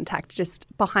kept in contact just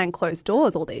behind closed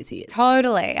doors all these years.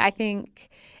 Totally. I think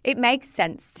it makes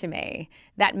sense to me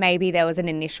that maybe there was an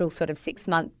initial sort of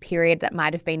 6-month period that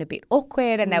might have been a bit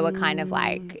awkward and they were kind of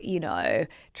like, you know,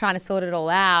 trying to sort it all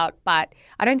out. But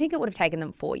I don't think it would have taken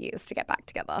them 4 years to get back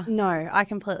together. No, I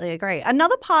completely agree.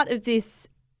 Another part of this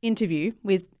interview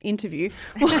was Get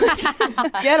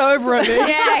over it, bitch.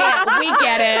 Yeah, we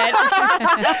get it.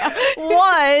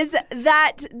 was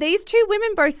that these two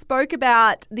women both spoke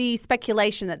about the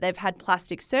speculation that they've had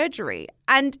plastic surgery.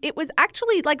 And it was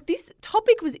actually like this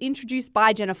topic was introduced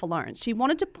by Jennifer Lawrence. She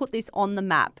wanted to put this on the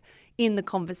map in the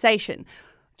conversation.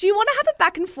 Do you want to have a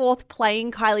back and forth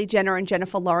playing Kylie Jenner and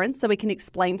Jennifer Lawrence so we can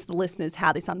explain to the listeners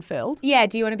how this unfurled? Yeah,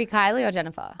 do you want to be Kylie or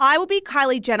Jennifer? I will be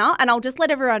Kylie Jenner, and I'll just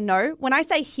let everyone know, when I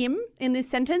say him in this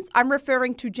sentence, I'm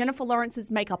referring to Jennifer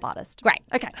Lawrence's makeup artist. Great.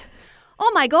 Okay.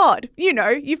 "Oh my God, you know,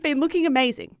 you've been looking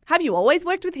amazing. Have you always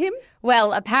worked with him?"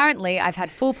 Well, apparently I've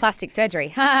had full plastic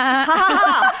surgery. Sorry,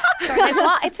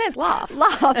 it says laughs.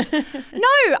 Laughs.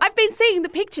 No, I've been seeing the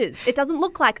pictures. It doesn't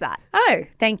look like that. Oh,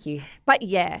 thank you. But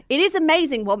yeah, it is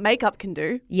amazing what makeup can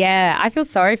do. Yeah, I feel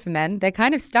sorry for men. They're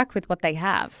kind of stuck with what they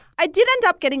have. I did end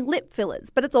up getting lip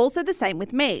fillers, but it's also the same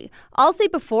with me. I'll see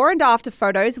before and after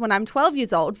photos when I'm 12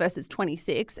 years old versus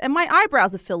 26, and my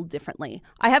eyebrows are filled differently.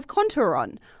 I have contour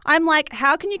on. I'm like,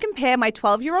 how can you compare my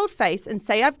 12-year-old face and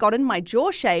say I've gotten my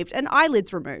jaw shaved and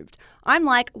eyelids removed? I'm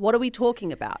like, what are we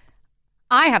talking about?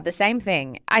 I have the same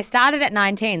thing. I started at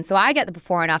 19, so I get the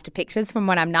before and after pictures from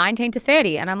when I'm 19 to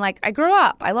 30. And I'm like, I grew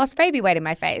up. I lost baby weight in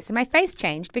my face and my face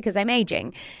changed because I'm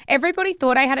aging. Everybody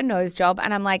thought I had a nose job.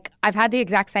 And I'm like, I've had the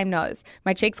exact same nose.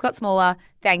 My cheeks got smaller.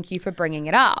 Thank you for bringing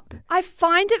it up. I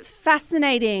find it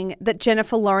fascinating that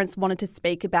Jennifer Lawrence wanted to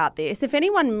speak about this. If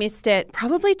anyone missed it,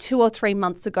 probably 2 or 3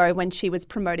 months ago when she was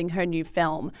promoting her new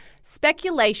film,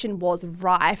 speculation was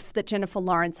rife that Jennifer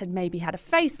Lawrence had maybe had a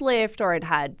facelift or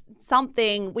had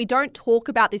something. We don't talk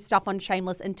about this stuff on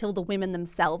Shameless until the women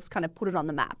themselves kind of put it on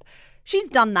the map. She's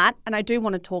done that, and I do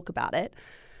want to talk about it.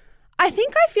 I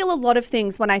think I feel a lot of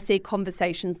things when I see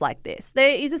conversations like this. There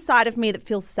is a side of me that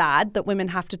feels sad that women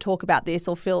have to talk about this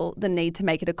or feel the need to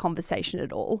make it a conversation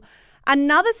at all.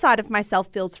 Another side of myself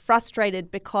feels frustrated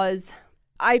because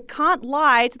I can't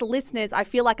lie to the listeners. I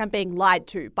feel like I'm being lied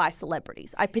to by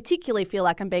celebrities. I particularly feel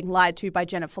like I'm being lied to by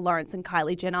Jennifer Lawrence and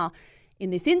Kylie Jenner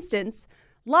in this instance,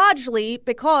 largely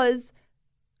because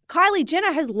Kylie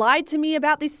Jenner has lied to me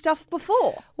about this stuff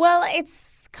before. Well,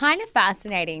 it's kind of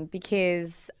fascinating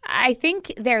because I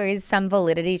think there is some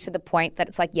validity to the point that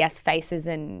it's like, yes, faces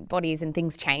and bodies and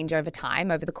things change over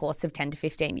time, over the course of 10 to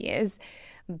 15 years.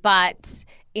 But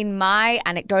in my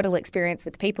anecdotal experience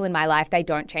with people in my life, they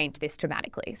don't change this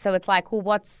dramatically. So it's like, well,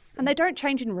 what's... And they don't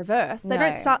change in reverse. They No.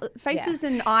 don't start... Faces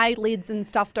and eyelids and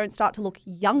stuff don't start to look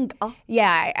younger.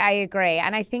 Yeah, I agree.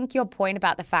 And I think your point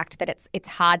about the fact that it's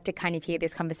hard to kind of hear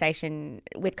this conversation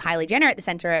with Kylie Jenner at the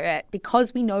center of it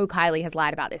because we know Kylie has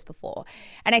lied about this before.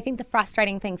 And I think the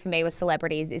frustrating thing for me with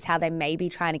celebrities is how they may be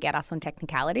trying to get us on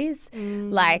technicalities.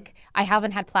 Like, I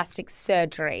haven't had plastic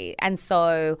surgery. And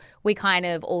so we kind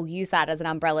of all use that as an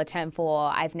umbrella term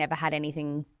for I've never had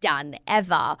anything done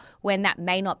ever, when that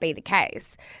may not be the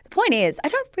case. The point is, I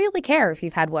don't really care if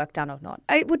you've had work done or not.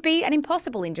 It would be an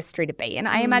impossible industry to be in.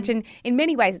 I imagine in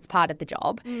many ways it's part of the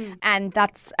job. And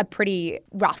that's a pretty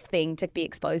rough thing to be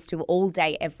exposed to all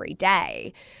day, every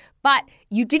day. But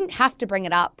you didn't have to bring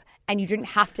it up and you didn't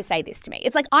have to say this to me.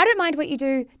 It's like, I don't mind what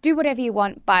you do whatever you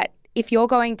want. But if you're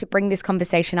going to bring this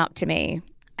conversation up to me,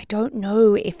 I don't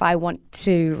know if I want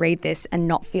to read this and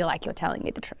not feel like you're telling me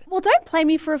the truth. Well, don't play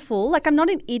me for a fool. Like, I'm not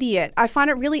an idiot. I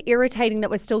find it really irritating that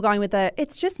we're still going with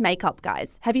it's just makeup,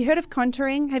 guys. Have you heard of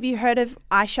contouring? Have you heard of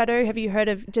eyeshadow? Have you heard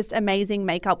of just amazing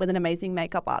makeup with an amazing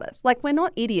makeup artist? Like, we're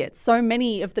not idiots. So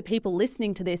many of the people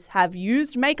listening to this have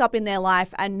used makeup in their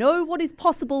life and know what is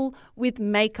possible with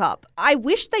makeup. I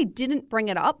wish they didn't bring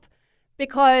it up.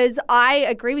 Because I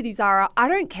agree with you, Zara. I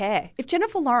don't care. If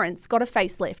Jennifer Lawrence got a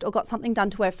facelift or got something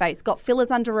done to her face, got fillers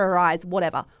under her eyes,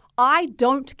 whatever, I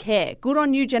don't care. Good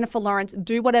on you, Jennifer Lawrence.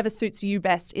 Do whatever suits you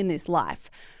best in this life.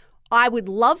 I would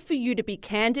love for you to be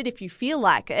candid if you feel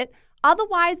like it.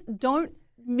 Otherwise, don't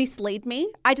mislead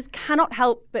me. I just cannot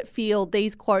help but feel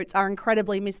these quotes are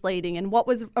incredibly misleading. And what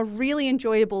was a really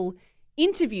enjoyable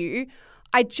interview,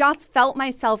 I just felt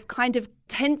myself kind of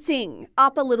tensing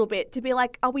up a little bit to be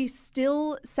like, are we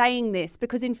still saying this?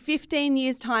 Because in 15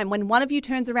 years' time, when one of you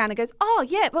turns around and goes, oh,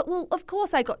 yeah, but well, of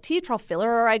course I got tear trough filler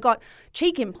or I got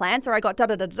cheek implants or I got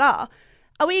da-da-da-da-da,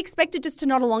 are we expected just to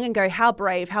nod along and go, how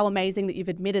brave, how amazing that you've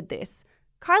admitted this?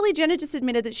 Kylie Jenner just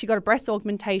admitted that she got a breast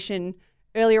augmentation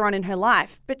earlier on in her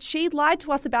life, but she lied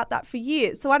to us about that for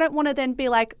years. So I don't want to then be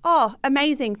like, oh,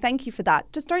 amazing, thank you for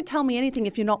that. Just don't tell me anything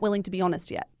if you're not willing to be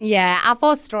honest yet. Yeah, our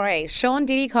fourth story. Sean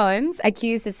Diddy Combs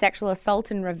accused of sexual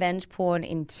assault and revenge porn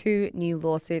in 2 new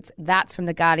lawsuits. That's from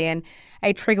The Guardian.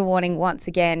 A trigger warning once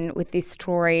again with this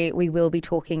story. We will be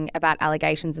talking about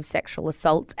allegations of sexual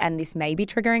assault, and this may be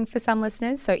triggering for some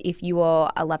listeners. So if you or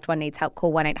a loved one needs help,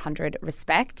 call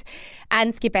 1-800-RESPECT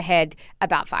and skip ahead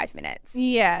about 5 minutes.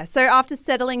 Yeah, so after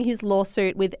settling his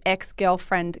lawsuit with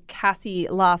ex-girlfriend Cassie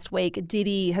last week,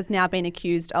 Diddy has now been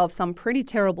accused of some pretty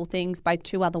terrible things by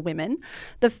 2 other women.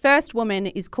 The first woman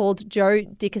is called Jo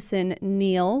Dickerson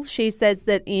Neal. She says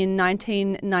that in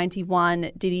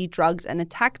 1991, Diddy drugged and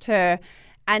attacked her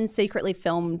and secretly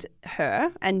filmed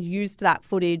her and used that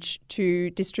footage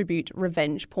to distribute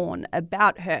revenge porn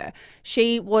about her.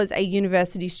 She was a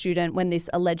university student when this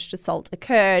alleged assault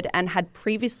occurred and had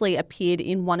previously appeared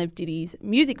in one of Diddy's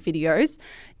music videos.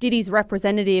 Diddy's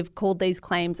representative called these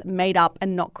claims made up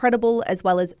and not credible, as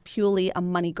well as purely a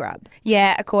money grab.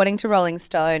 Yeah, according to Rolling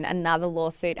Stone, another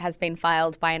lawsuit has been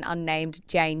filed by an unnamed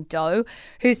Jane Doe,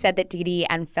 who said that Diddy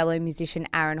and fellow musician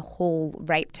Aaron Hall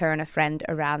raped her and a friend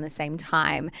around the same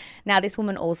time. time. Now, this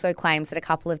woman also claims that a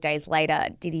couple of days later,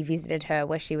 Diddy visited her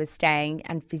where she was staying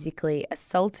and physically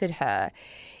assaulted her.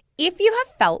 If you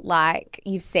have felt like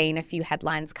you've seen a few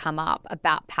headlines come up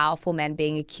about powerful men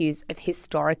being accused of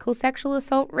historical sexual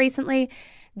assault recently,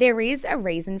 there is a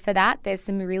reason for that. There's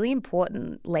some really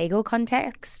important legal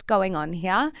context going on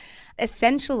here.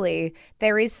 Essentially,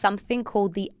 there is something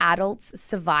called the Adults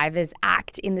Survivors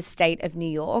Act in the state of New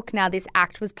York. Now, this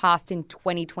act was passed in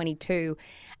 2022,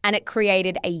 and it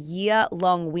created a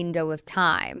year-long window of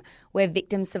time where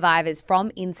victim survivors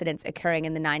from incidents occurring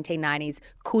in the 1990s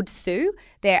could sue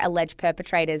their alleged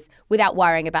perpetrators without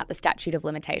worrying about the statute of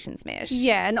limitations, Mish.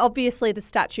 Yeah, and obviously the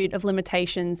statute of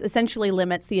limitations essentially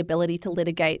limits the ability to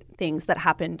litigate things that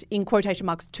happened in quotation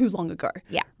marks too long ago.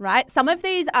 Yeah. Right? Some of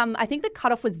these, I think the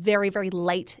cutoff was very, very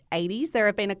late 80s. There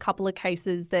have been a couple of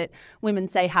cases that women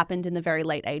say happened in the very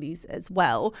late 80s as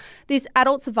well. This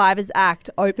Adult Survivors Act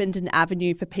opened an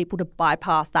avenue for people to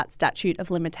bypass that statute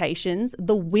of limitations.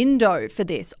 The window for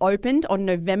this opened on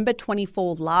November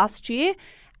 24 last year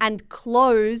and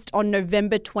closed on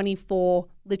November 24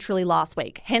 literally last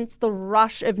week, hence the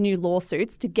rush of new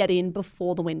lawsuits to get in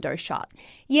before the window shut.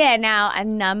 Yeah, now a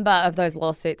number of those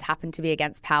lawsuits happen to be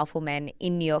against powerful men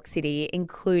in New York City,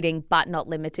 including but not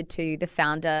limited to the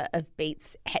founder of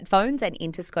Beats Headphones and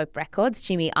Interscope Records,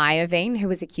 Jimmy Iovine, who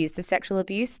was accused of sexual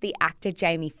abuse, the actor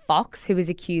Jamie Foxx, who was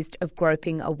accused of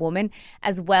groping a woman,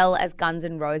 as well as Guns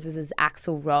N' Roses'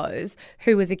 Axl Rose,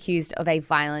 who was accused of a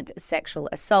violent sexual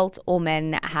assault. All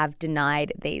men have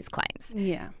denied these claims.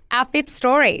 Yeah. Our fifth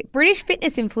story, British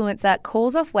fitness influencer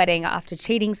calls off wedding after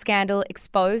cheating scandal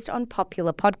exposed on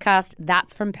popular podcast.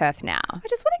 That's from Perth Now. I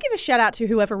just want to give a shout out to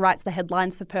whoever writes the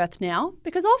headlines for Perth Now,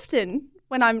 because often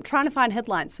when I'm trying to find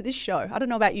headlines for this show, I don't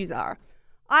know about you, Zara,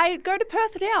 I go to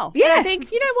Perth Now. Yeah. And I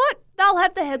think, you know what? They'll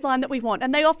have the headline that we want,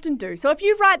 and they often do. So if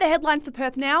you write the headlines for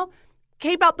Perth Now,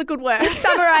 keep up the good work.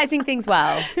 Summarising things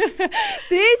well.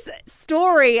 This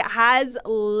story has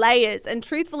layers, and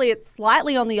truthfully, it's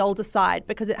slightly on the older side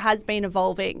because it has been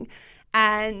evolving.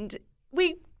 And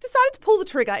we decided to pull the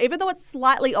trigger. Even though it's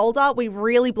slightly older, we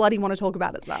really bloody want to talk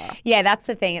about it, Zara. Yeah, that's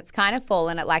the thing. It's kind of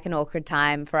fallen at like an awkward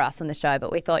time for us on the show,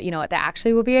 but we thought, you know what, there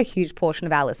actually will be a huge portion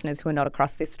of our listeners who are not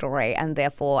across this story, and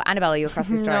therefore, Annabelle, you're across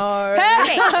this story. No.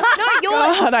 Perfect. No, you're...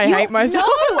 God, I hate myself.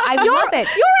 No, I love it.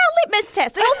 You're our litmus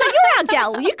test, and also you're our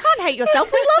gal. You can't hate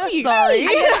yourself. We love you. Sorry.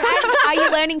 Are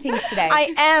you learning things today?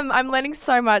 I am. I'm learning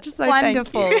so much. So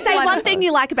Wonderful. Thank you. Say one thing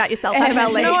you like about yourself,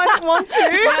 Annabelle Lee. No, I don't want to.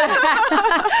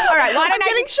 All right, why don't I'm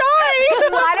getting shy.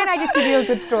 Why don't I just give you a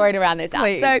good story to round this up?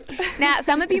 Please. So now,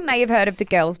 some of you may have heard of the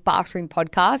Girls Bathroom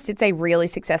Podcast. It's a really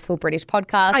successful British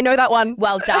podcast. I know that one.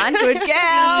 Well done. Good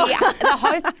girl. The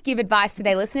hosts give advice to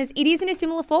their listeners. It is in a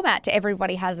similar format to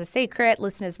Everybody Has a Secret,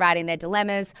 listeners writing their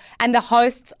dilemmas, and the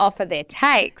hosts offer their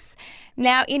takes.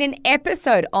 Now, in an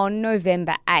episode on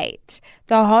November 8,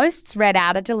 the hosts read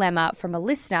out a dilemma from a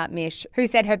listener, Mish, who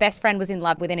said her best friend was in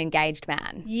love with an engaged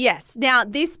man. Yes. Now,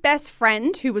 this best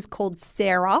friend, who was called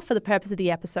Sarah for the purpose of the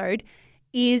episode,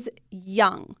 is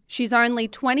young. She's only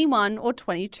 21 or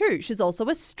 22. She's also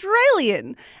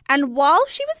Australian. And while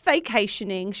she was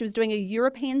vacationing, she was doing a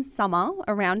European summer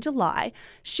around July,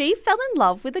 she fell in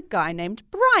love with a guy named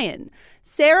Brian.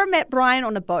 Sarah met Brian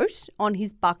on a boat on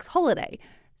his Bucks holiday.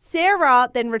 Sarah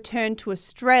then returned to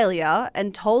Australia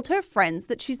and told her friends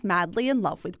that she's madly in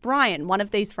love with Brian, one of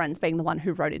these friends being the one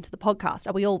who wrote into the podcast.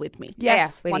 Are we all with me?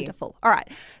 Yes. Yeah, Wonderful. All right.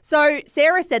 So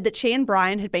Sarah said that she and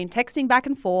Brian had been texting back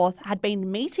and forth, had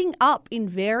been meeting up in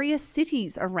various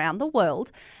cities around the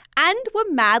world, and were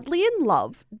madly in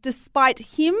love despite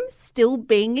him still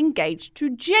being engaged to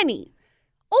Jenny.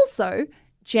 Also,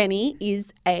 Jenny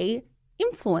is a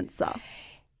influencer.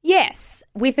 Yes,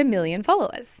 with 1 million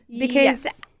followers. Because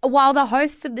while the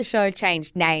hosts of the show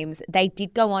changed names, they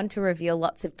did go on to reveal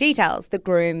lots of details. The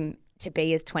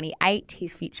groom-to-be is 28,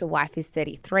 his future wife is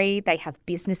 33, they have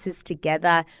businesses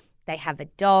together, they have a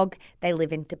dog, they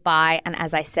live in Dubai, and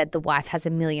as I said, the wife has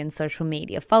 1 million social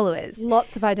media followers.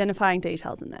 Lots of identifying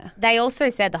details in there.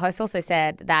 The host also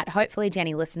said that hopefully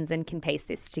Jenny listens and can piece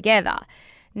this together.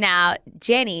 Now,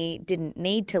 Jenny didn't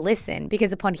need to listen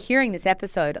because upon hearing this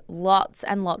episode, lots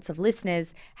and lots of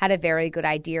listeners had a very good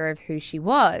idea of who she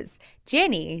was.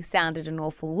 Jenny sounded an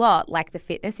awful lot like the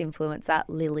fitness influencer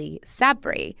Lily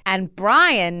Sabri, and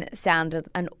Brian sounded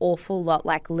an awful lot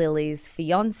like Lily's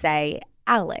fiancé,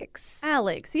 Alex.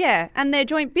 Alex, yeah. And their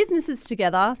joint businesses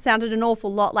together sounded an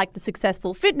awful lot like the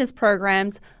successful fitness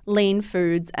programs Lean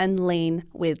Foods and Lean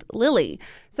with Lily.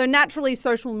 So naturally,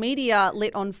 social media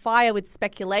lit on fire with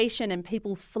speculation and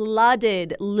people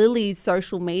flooded Lily's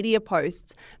social media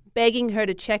posts begging her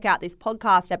to check out this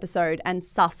podcast episode and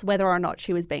suss whether or not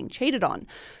she was being cheated on.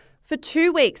 For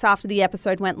 2 weeks after the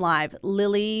episode went live,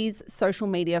 Lily's social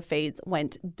media feeds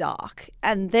went dark.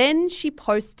 And then she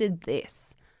posted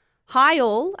this. Hi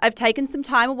all, I've taken some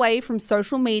time away from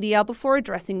social media before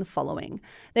addressing the following.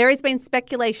 There has been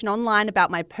speculation online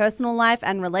about my personal life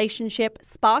and relationship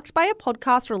sparked by a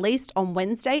podcast released on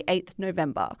Wednesday, 8th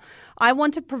November. I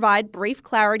want to provide brief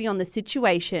clarity on the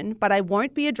situation, but I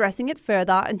won't be addressing it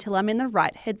further until I'm in the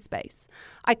right headspace.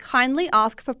 I kindly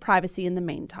ask for privacy in the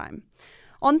meantime.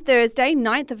 On Thursday,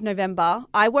 9th of November,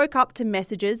 I woke up to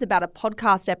messages about a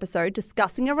podcast episode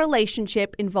discussing a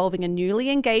relationship involving a newly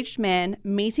engaged man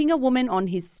meeting a woman on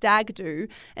his stag do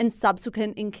and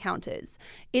subsequent encounters.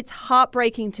 It's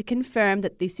heartbreaking to confirm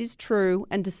that this is true,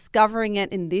 and discovering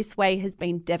it in this way has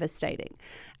been devastating.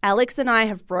 Alex and I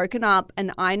have broken up,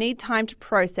 and I need time to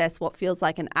process what feels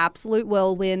like an absolute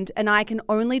whirlwind, and I can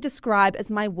only describe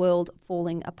as my world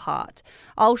falling apart.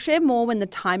 I'll share more when the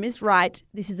time is right.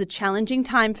 This is a challenging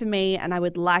time for me, and I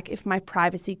would like if my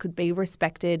privacy could be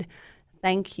respected.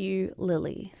 Thank you,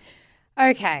 Lily.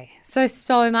 Okay, so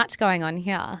much going on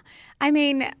here. I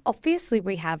mean, obviously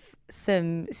we have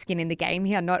some skin in the game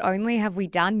here. Not only have we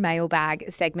done mailbag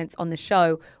segments on the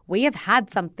show, we have had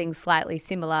something slightly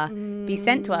similar be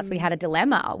sent to us. We had a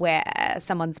dilemma where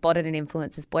someone spotted an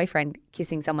influencer's boyfriend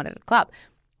kissing someone at a club.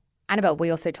 Annabelle, we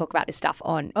also talk about this stuff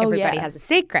on Everybody Has a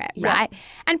Secret, right?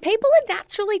 And people are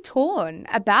naturally torn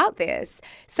about this.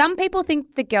 Some people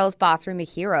think the girls' bathroom are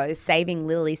heroes, saving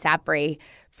Lily Sabri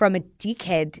from a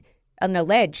dickhead, an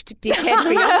alleged dickhead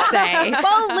fiancé.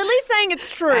 Well, Lily's saying it's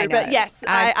true, but yes,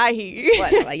 I hear you.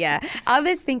 Whatever, yeah.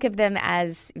 Others think of them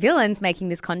as villains making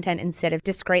this content instead of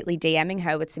discreetly DMing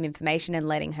her with some information and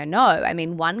letting her know. I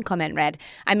mean, one comment read,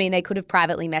 they could have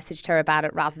privately messaged her about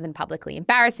it rather than publicly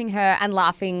embarrassing her, and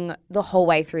laughing the whole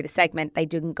way through the segment, they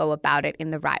didn't go about it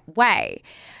in the right way.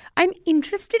 I'm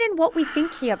interested in what we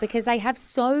think here because I have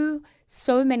so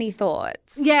many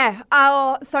thoughts. Yeah,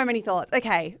 so many thoughts.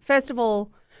 Okay, first of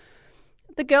all,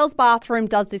 the girls' bathroom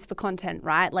does this for content,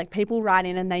 right? Like, people write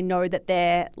in and they know that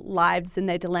their lives and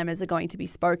their dilemmas are going to be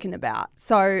spoken about.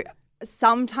 So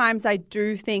sometimes I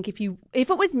do think if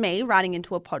it was me writing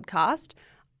into a podcast,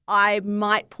 I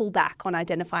might pull back on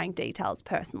identifying details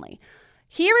personally.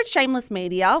 Here at Shameless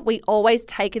Media, we always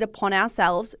take it upon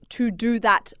ourselves to do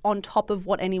that on top of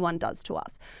what anyone does to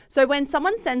us. So when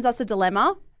someone sends us a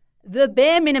dilemma, the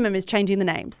bare minimum is changing the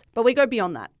names, but we go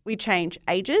beyond that. We change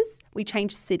ages, we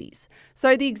change cities.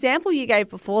 So the example you gave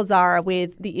before, Zara,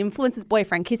 with the influencer's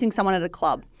boyfriend kissing someone at a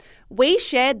club, we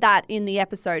shared that in the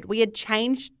episode. We had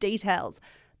changed details.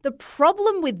 The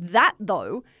problem with that,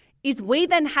 though, is we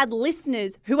then had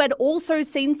listeners who had also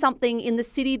seen something in the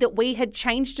city that we had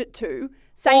changed it to.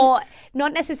 Or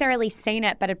not necessarily seen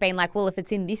it, but had been like, well, if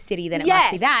it's in this city, then it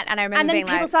must be that. And I remember being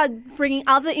like... And then people started bringing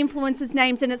other influencers'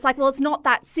 names, and it's like, well, it's not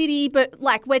that city, but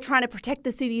like we're trying to protect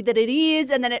the city that it is,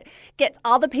 and then it gets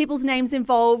other people's names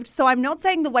involved. So I'm not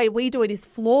saying the way we do it is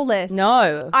flawless.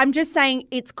 No. I'm just saying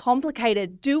it's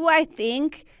complicated. Do I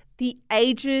think the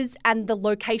ages and the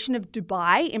location of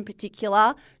Dubai in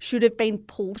particular should have been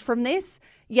pulled from this?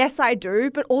 Yes, I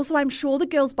do. But also I'm sure the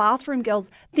girls' bathroom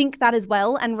girls think that as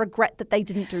well and regret that they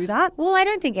didn't do that. Well, I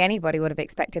don't think anybody would have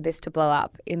expected this to blow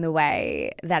up in the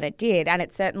way that it did. And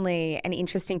it's certainly an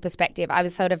interesting perspective. I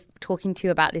was sort of talking to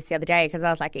you about this the other day because I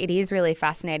was like, it is really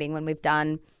fascinating when we've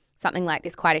done something like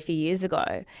this quite a few years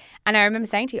ago. And I remember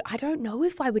saying to you, I don't know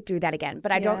if I would do that again,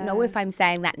 but I don't know if I'm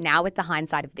saying that now with the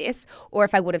hindsight of this or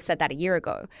if I would have said that a year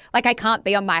ago. Like, I can't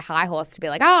be on my high horse to be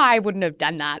like, I wouldn't have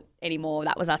done that anymore.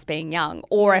 That was us being young.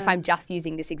 Or if I'm just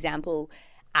using this example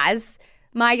as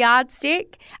my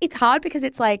yardstick. It's hard because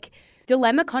it's like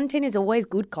dilemma content is always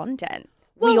good content.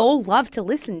 We all love to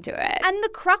listen to it. And the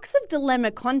crux of dilemma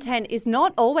content is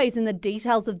not always in the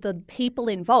details of the people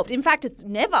involved. In fact, it's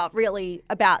never really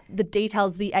about the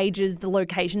details, the ages, the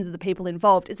locations of the people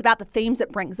involved. It's about the themes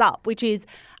it brings up, which is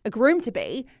a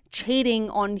groom-to-be cheating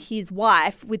on his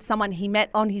wife with someone he met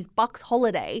on his Bucks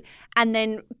holiday, and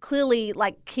then clearly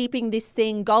like keeping this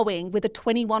thing going with a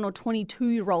 21 or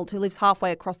 22-year-old who lives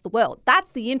halfway across the world. That's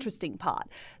the interesting part.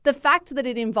 The fact that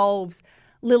it involves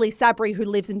Lily Sabri, who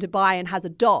lives in Dubai and has a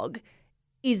dog,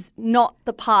 is not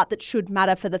the part that should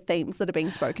matter for the themes that are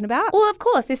being spoken about. Well, of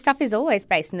course, this stuff is always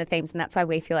based in the themes, and that's why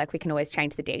we feel like we can always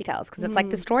change the details because it's like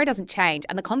the story doesn't change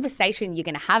and the conversation you're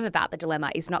going to have about the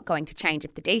dilemma is not going to change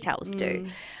if the details do.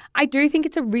 I do think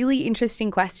it's a really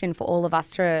interesting question for all of us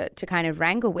to kind of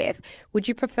wrangle with. Would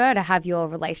you prefer to have your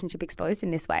relationship exposed in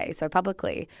this way so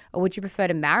publicly, or would you prefer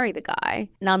to marry the guy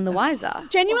none the wiser?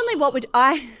 Genuinely,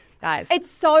 Guys, It's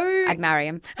so. I'd marry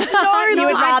him. You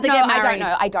would rather get married.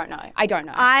 I don't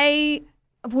know.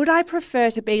 Would I prefer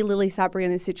to be Lily Sabri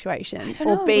in this situation don't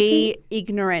know. or be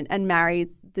ignorant and marry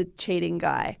the cheating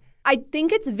guy? I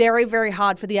think it's very, very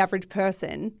hard for the average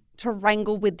person to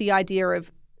wrangle with the idea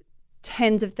of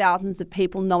tens of thousands of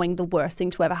people knowing the worst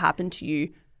thing to ever happen to you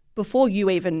before you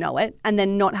even know it, and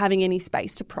then not having any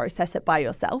space to process it by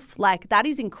yourself. Like, that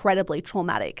is incredibly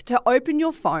traumatic. To open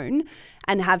your phone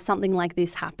and have something like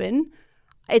this happen,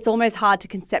 it's almost hard to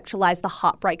conceptualize the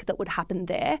heartbreak that would happen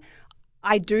there.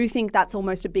 I do think that's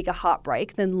almost a bigger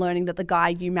heartbreak than learning that the guy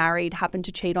you married happened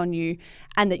to cheat on you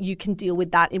and that you can deal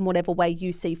with that in whatever way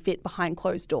you see fit behind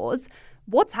closed doors.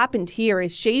 What's happened here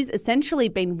is she's essentially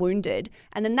been wounded,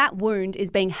 and then that wound is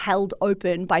being held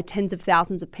open by tens of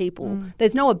thousands of people.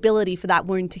 There's no ability for that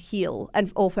wound to heal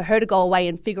or for her to go away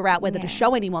and figure out whether to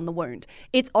show anyone the wound.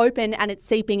 It's open and it's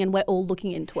seeping and we're all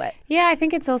looking into it. Yeah, I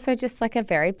think it's also just like a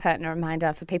very pertinent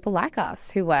reminder for people like us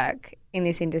who work in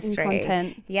this industry. In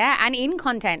content. Yeah, and in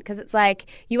content, because it's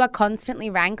like you are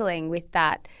constantly wrangling with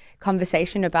that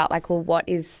conversation about like, well, what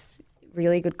is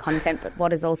really good content, but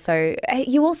what is also,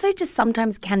 you also just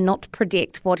sometimes cannot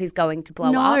predict what is going to blow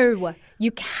up. No.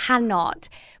 You cannot.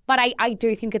 But I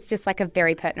do think it's just like a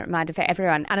very pertinent reminder for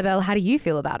everyone. Annabelle, how do you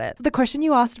feel about it? The question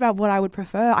you asked about what I would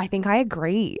prefer, I think I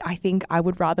agree. I think I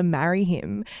would rather marry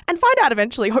him and find out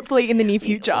eventually, hopefully in the near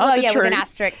future. Well, the yeah, truth. with an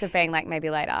asterisk of being like maybe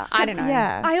later. I don't know.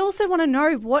 Yeah. I also want to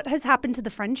know what has happened to the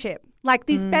friendship. Like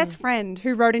this best friend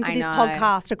who wrote into this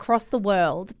podcast across the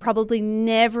world probably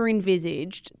never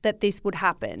envisaged that this would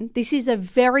happen. This is a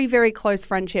very, very close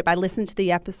friendship. I listened to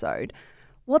the episode.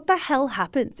 What the hell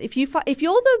happens if you're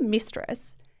the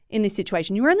mistress in this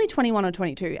situation? You're only 21 or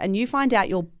 22 and you find out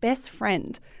your best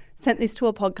friend sent this to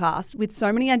a podcast with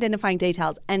so many identifying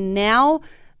details, and now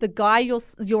the guy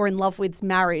you're in love with's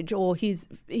marriage or his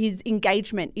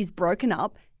engagement is broken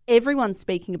up. Everyone's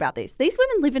speaking about this. These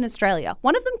women live in Australia.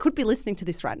 One of them could be listening to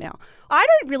this right now. I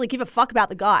don't really give a fuck about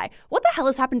the guy. What the hell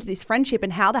has happened to this friendship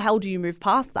and how the hell do you move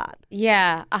past that?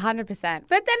 Yeah, 100%.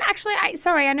 But then actually,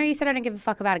 I know you said I don't give a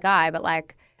fuck about a guy, but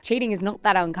like cheating is not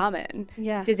that uncommon.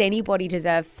 Yeah. Does anybody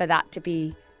deserve for that to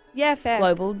be fair.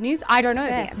 global news? I don't know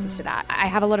Fair. the answer to that. I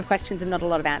have a lot of questions and not a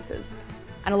lot of answers.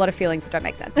 And a lot of feelings that don't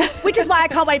make sense. Which is why I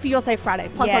can't wait for your Safe Friday.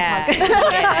 Plug. Yeah,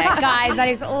 guys, that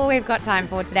is all we've got time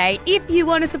for today. If you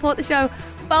want to support the show,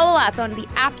 follow us on the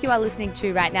app you are listening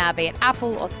to right now, be it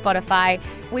Apple or Spotify.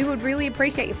 We would really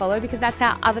appreciate your follow because that's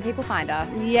how other people find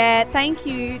us. Yeah, thank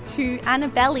you to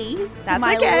Annabelle to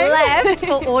my left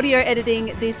for audio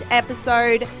editing this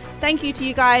episode. Thank you to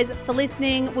you guys for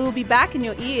listening. We will be back in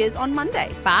your ears on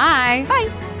Monday. Bye.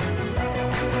 Bye.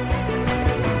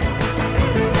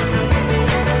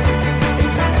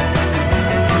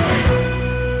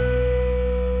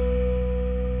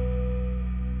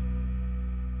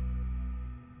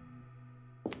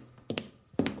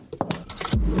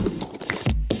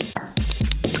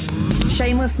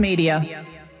 Shameless Media.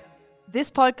 This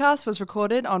podcast was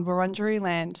recorded on Wurundjeri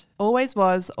land. Always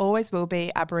was, always will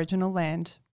be Aboriginal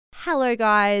land. Hello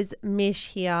guys, Mish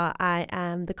here. I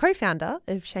am the co-founder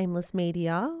of Shameless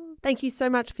Media. Thank you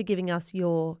so much for giving us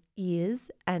your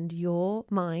ears and your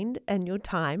mind and your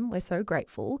time. We're so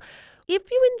grateful.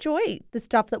 If you enjoy the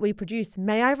stuff that we produce,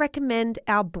 may I recommend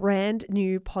our brand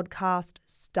new podcast,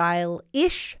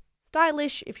 Style-ish.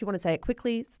 Stylish, if you want to say it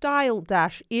quickly,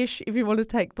 style-ish, if you want to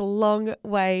take the long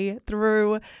way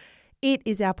through. It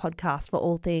is our podcast for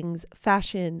all things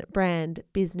fashion, brand,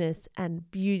 business,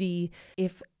 and beauty.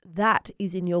 If that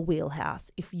is in your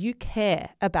wheelhouse, if you care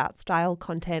about style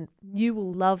content, you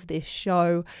will love this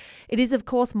show. It is, of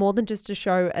course, more than just a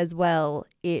show as well.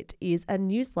 It is a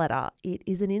newsletter. It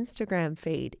is an Instagram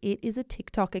feed. It is a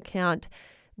TikTok account.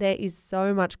 There is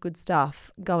so much good stuff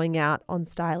going out on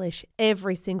Stylish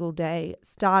every single day,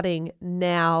 starting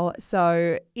now.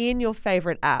 So in your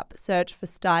favorite app, search for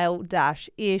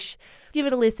Style-ish. Give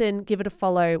it a listen, give it a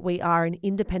follow. We are an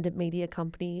independent media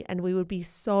company and we would be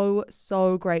so,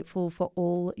 so grateful for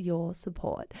all your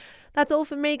support. That's all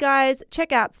from me, guys.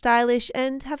 Check out Stylish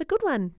and have a good one.